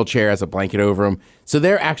like in a wheelchair, has a blanket over him. So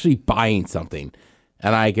they're actually buying something.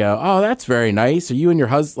 And I go, oh, that's very nice. Are you and your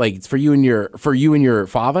husband, it's for you and your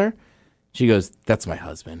father? She goes, that's my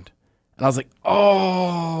husband. And I was like,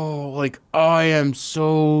 oh, I am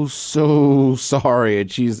so sorry.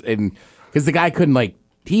 And because the guy couldn't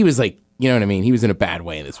he was like, you know what I mean? He was in a bad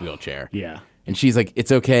way in this wheelchair. Yeah. And she's like,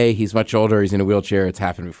 it's okay. He's much older. He's in a wheelchair. It's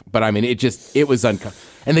happened before. But I mean, it was uncomfortable.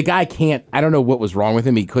 And the guy I don't know what was wrong with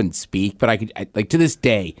him. He couldn't speak. But to this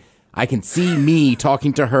day, I can see me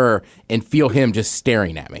talking to her and feel him just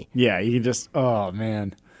staring at me. Yeah, you just, oh,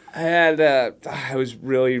 man. I was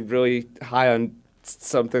really, really high on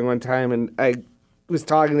something one time, and I was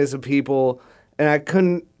talking to some people, and I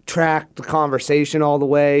couldn't track the conversation all the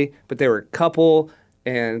way, but they were a couple,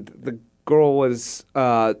 and the girl was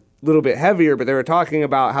little bit heavier, but they were talking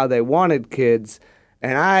about how they wanted kids,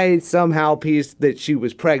 and I somehow pieced that she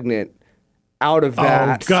was pregnant out of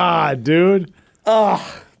that. Oh, God, dude.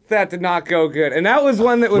 Oh, that did not go good. And that was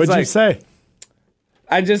one that was What'd you say?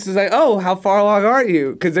 I just was like, oh, how far along are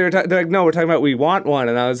you? Because they're like, no, we're talking about we want one.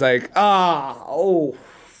 And I was like, oh.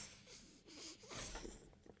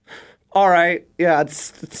 All right. Yeah,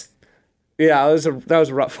 Yeah, that was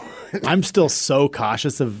a rough one. I'm still so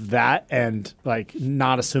cautious of that and like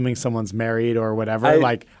not assuming someone's married or whatever.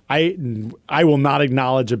 I will not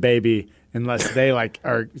acknowledge a baby unless they like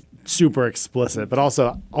are super explicit, but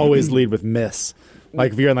also always lead with miss.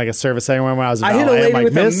 Like if you're in like a service setting when I was I hit a lady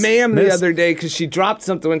with miss, a ma'am the miss. other day because she dropped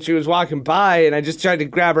something when she was walking by, and I just tried to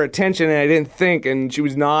grab her attention, and I didn't think, and she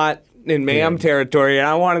was not in ma'am territory, and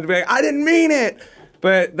I wanted to be like, I didn't mean it.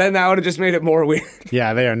 But then that would have just made it more weird.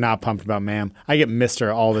 Yeah, they are not pumped about ma'am. I get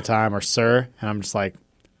Mr. all the time or sir, and I'm just like,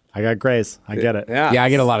 I got grays. I get it. Yeah. Yeah, I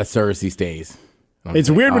get a lot of sirs these days. It's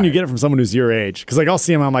weird when you get it from someone who's your age. Because like I'll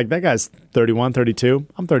see him, I'm like, that guy's 31, 32.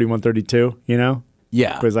 I'm 31, 32, you know?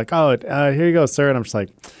 Yeah. But he's like, oh, here you go, sir. And I'm just like,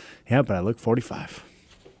 yeah, but I look 45.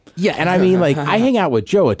 Yeah, and I mean, like, I hang out with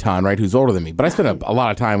Joe a ton, right, who's older than me, but I spend a lot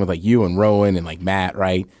of time with, like, you and Rowan and, like, Matt,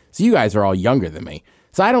 right? So you guys are all younger than me.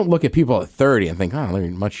 So I don't look at people at 30 and think, oh, they're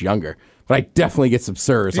much younger. But I definitely get some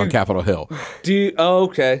sirs on Capitol Hill.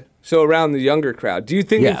 Okay. So around the younger crowd. Do you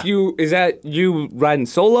think is that you riding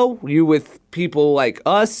solo? You with people like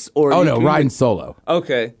us? Or Oh, no, riding solo.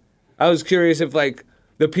 Okay. I was curious if, like,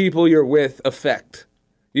 the people you're with affect.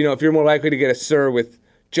 You know, if you're more likely to get a sir with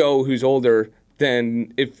Joe who's older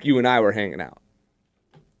than if you and I were hanging out.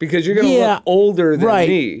 Because you're going to look older than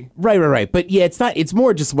me. Right. But yeah, it's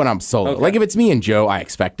more just when I'm solo. Okay. Like if it's me and Joe, I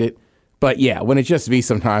expect it. But yeah, when it's just me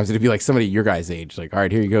sometimes, it'd be like somebody your guys' age. Like, all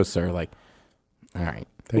right, here you go, sir. Like, all right.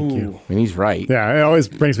 Thank you. And he's right. Yeah, it always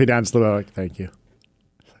brings me down to the low. Like, thank you.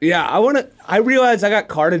 Yeah, I realized I got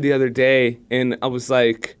carded the other day, and I was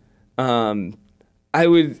like, I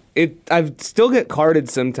still get carded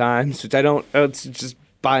sometimes, which I don't, it's just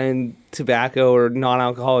buying tobacco or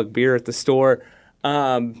non-alcoholic beer at the store.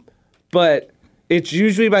 But it's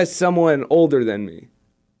usually by someone older than me.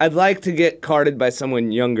 I'd like to get carded by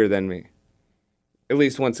someone younger than me. At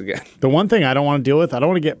least once again. The one thing I don't want to deal with, I don't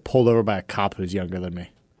want to get pulled over by a cop who's younger than me.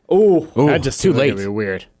 Ooh. That just too seems like late. it'd be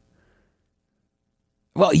weird.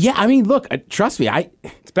 Well, yeah, I mean, look, trust me,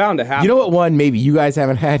 It's bound to happen. you know what one maybe you guys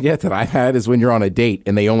haven't had yet that I've had is when you're on a date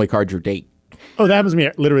and they only card your date. Oh, that happens to me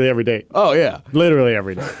literally every day. Oh, yeah. Literally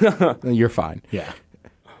every day. You're fine. Yeah.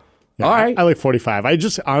 All right. I look 45. I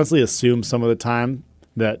just honestly assume some of the time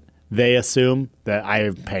that they assume that I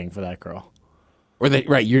am paying for that girl. Or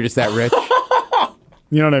you're just that rich.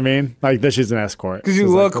 You know what I mean? Like that she's an escort. Because you So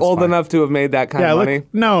it's look that's old fine. enough to have made that kind Yeah, of I money.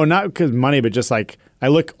 look, no, not because money, but just like I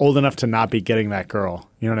look old enough to not be getting that girl.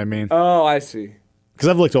 You know what I mean? Oh, I see. Because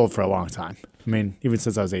I've looked old for a long time. I mean, even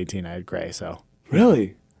since I was 18, I had gray. So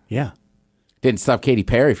Really? yeah, Didn't stop Katy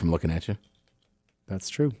Perry from looking at you. that's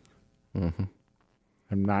true. Mm-hmm.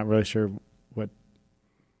 I'm not really sure what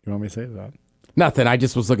you want me to say to that. Nothing. I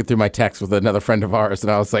just was looking through my text with another friend of ours,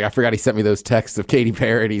 and I was like, I forgot he sent me those texts of Katy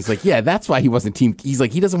Perry. And he's like, yeah, that's why he wasn't team. He's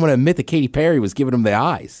like, he doesn't want to admit that Katy Perry was giving him the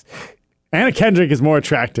eyes. Anna Kendrick is more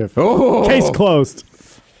attractive. Oh. Case closed.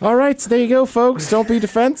 All right, so there you go, folks. Don't be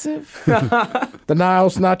defensive. The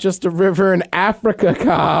Nile's not just a river in Africa,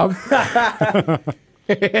 Cobb.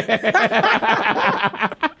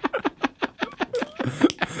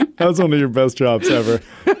 That was one of your best jobs ever.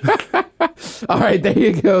 All right, there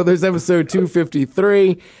you go. There's episode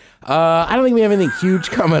 253. I don't think we have anything huge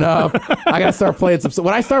coming up. I got to start playing some.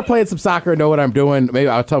 When I start playing some soccer and know what I'm doing, maybe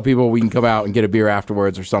I'll tell people we can come out and get a beer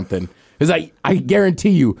afterwards or something. Because I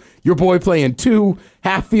guarantee you, your boy playing 2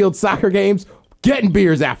 half-field soccer games, getting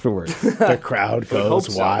beers afterwards. The crowd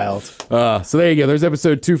goes so. wild. So there you go. There's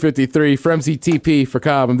episode 253. From ZTP for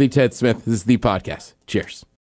Cobb, I'm the Ted Smith. This is the podcast. Cheers.